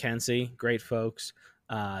 Ian and Mackenzie, great folks.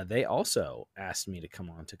 They also asked me to come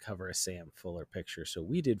on to cover a Sam Fuller picture. So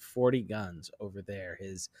we did 40 Guns over there,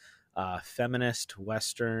 his feminist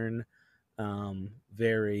Western,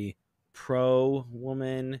 very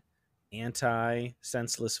pro-woman,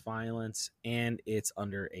 anti-senseless violence, and it's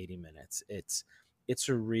under 80 minutes. It's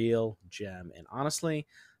a real gem. And honestly,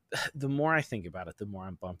 the more I think about it, the more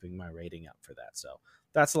I'm bumping my rating up for that. So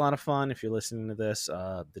that's a lot of fun. If you're listening to this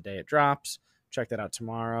the day it drops, check that out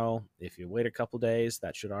tomorrow. If you wait a couple days,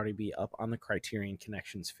 that should already be up on the Criterion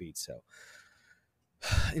Connections feed. So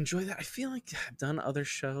enjoy that. I feel like I've done other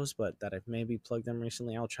shows, but that I've maybe plugged them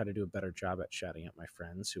recently. I'll try to do a better job at shouting out my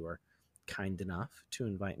friends who are kind enough to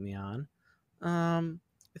invite me on.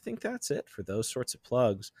 I think that's it for those sorts of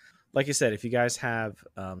plugs. Like I said, if you guys have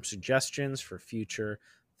suggestions for future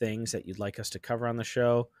things that you'd like us to cover on the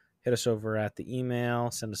show, hit us over at the email,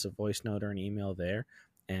 send us a voice note or an email there,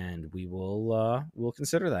 and we'll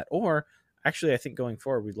consider that. Or actually, I think going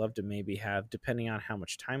forward, we'd love to maybe have, depending on how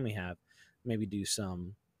much time we have, maybe do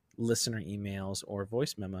some listener emails or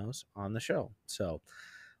voice memos on the show. So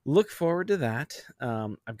look forward to that.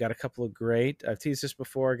 I've got a couple of I've teased this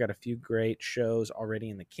before, got a few great shows already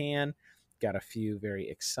in the can. Got a few very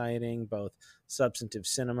exciting, both substantive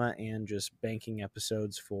cinema and just banking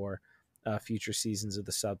episodes for future seasons of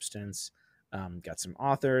The Substance. Got some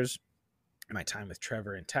authors. My time with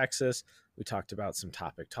Trevor in Texas. We talked about some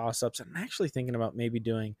topic toss-ups. I'm actually thinking about maybe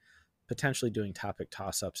potentially doing topic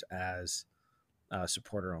toss-ups as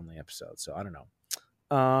supporter-only episodes. So I don't know.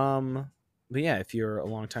 But yeah, if you're a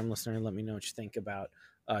long-time listener, let me know what you think about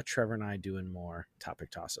Trevor and I doing more topic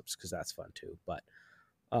toss-ups, because that's fun too. But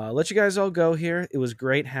let you guys all go here. It was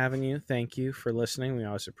great having you. Thank you for listening. We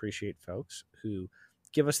always appreciate folks who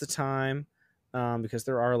give us the time, because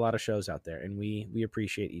there are a lot of shows out there, and we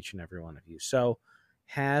appreciate each and every one of you. So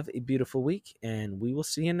have a beautiful week, and we will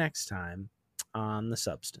see you next time on The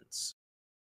Substance.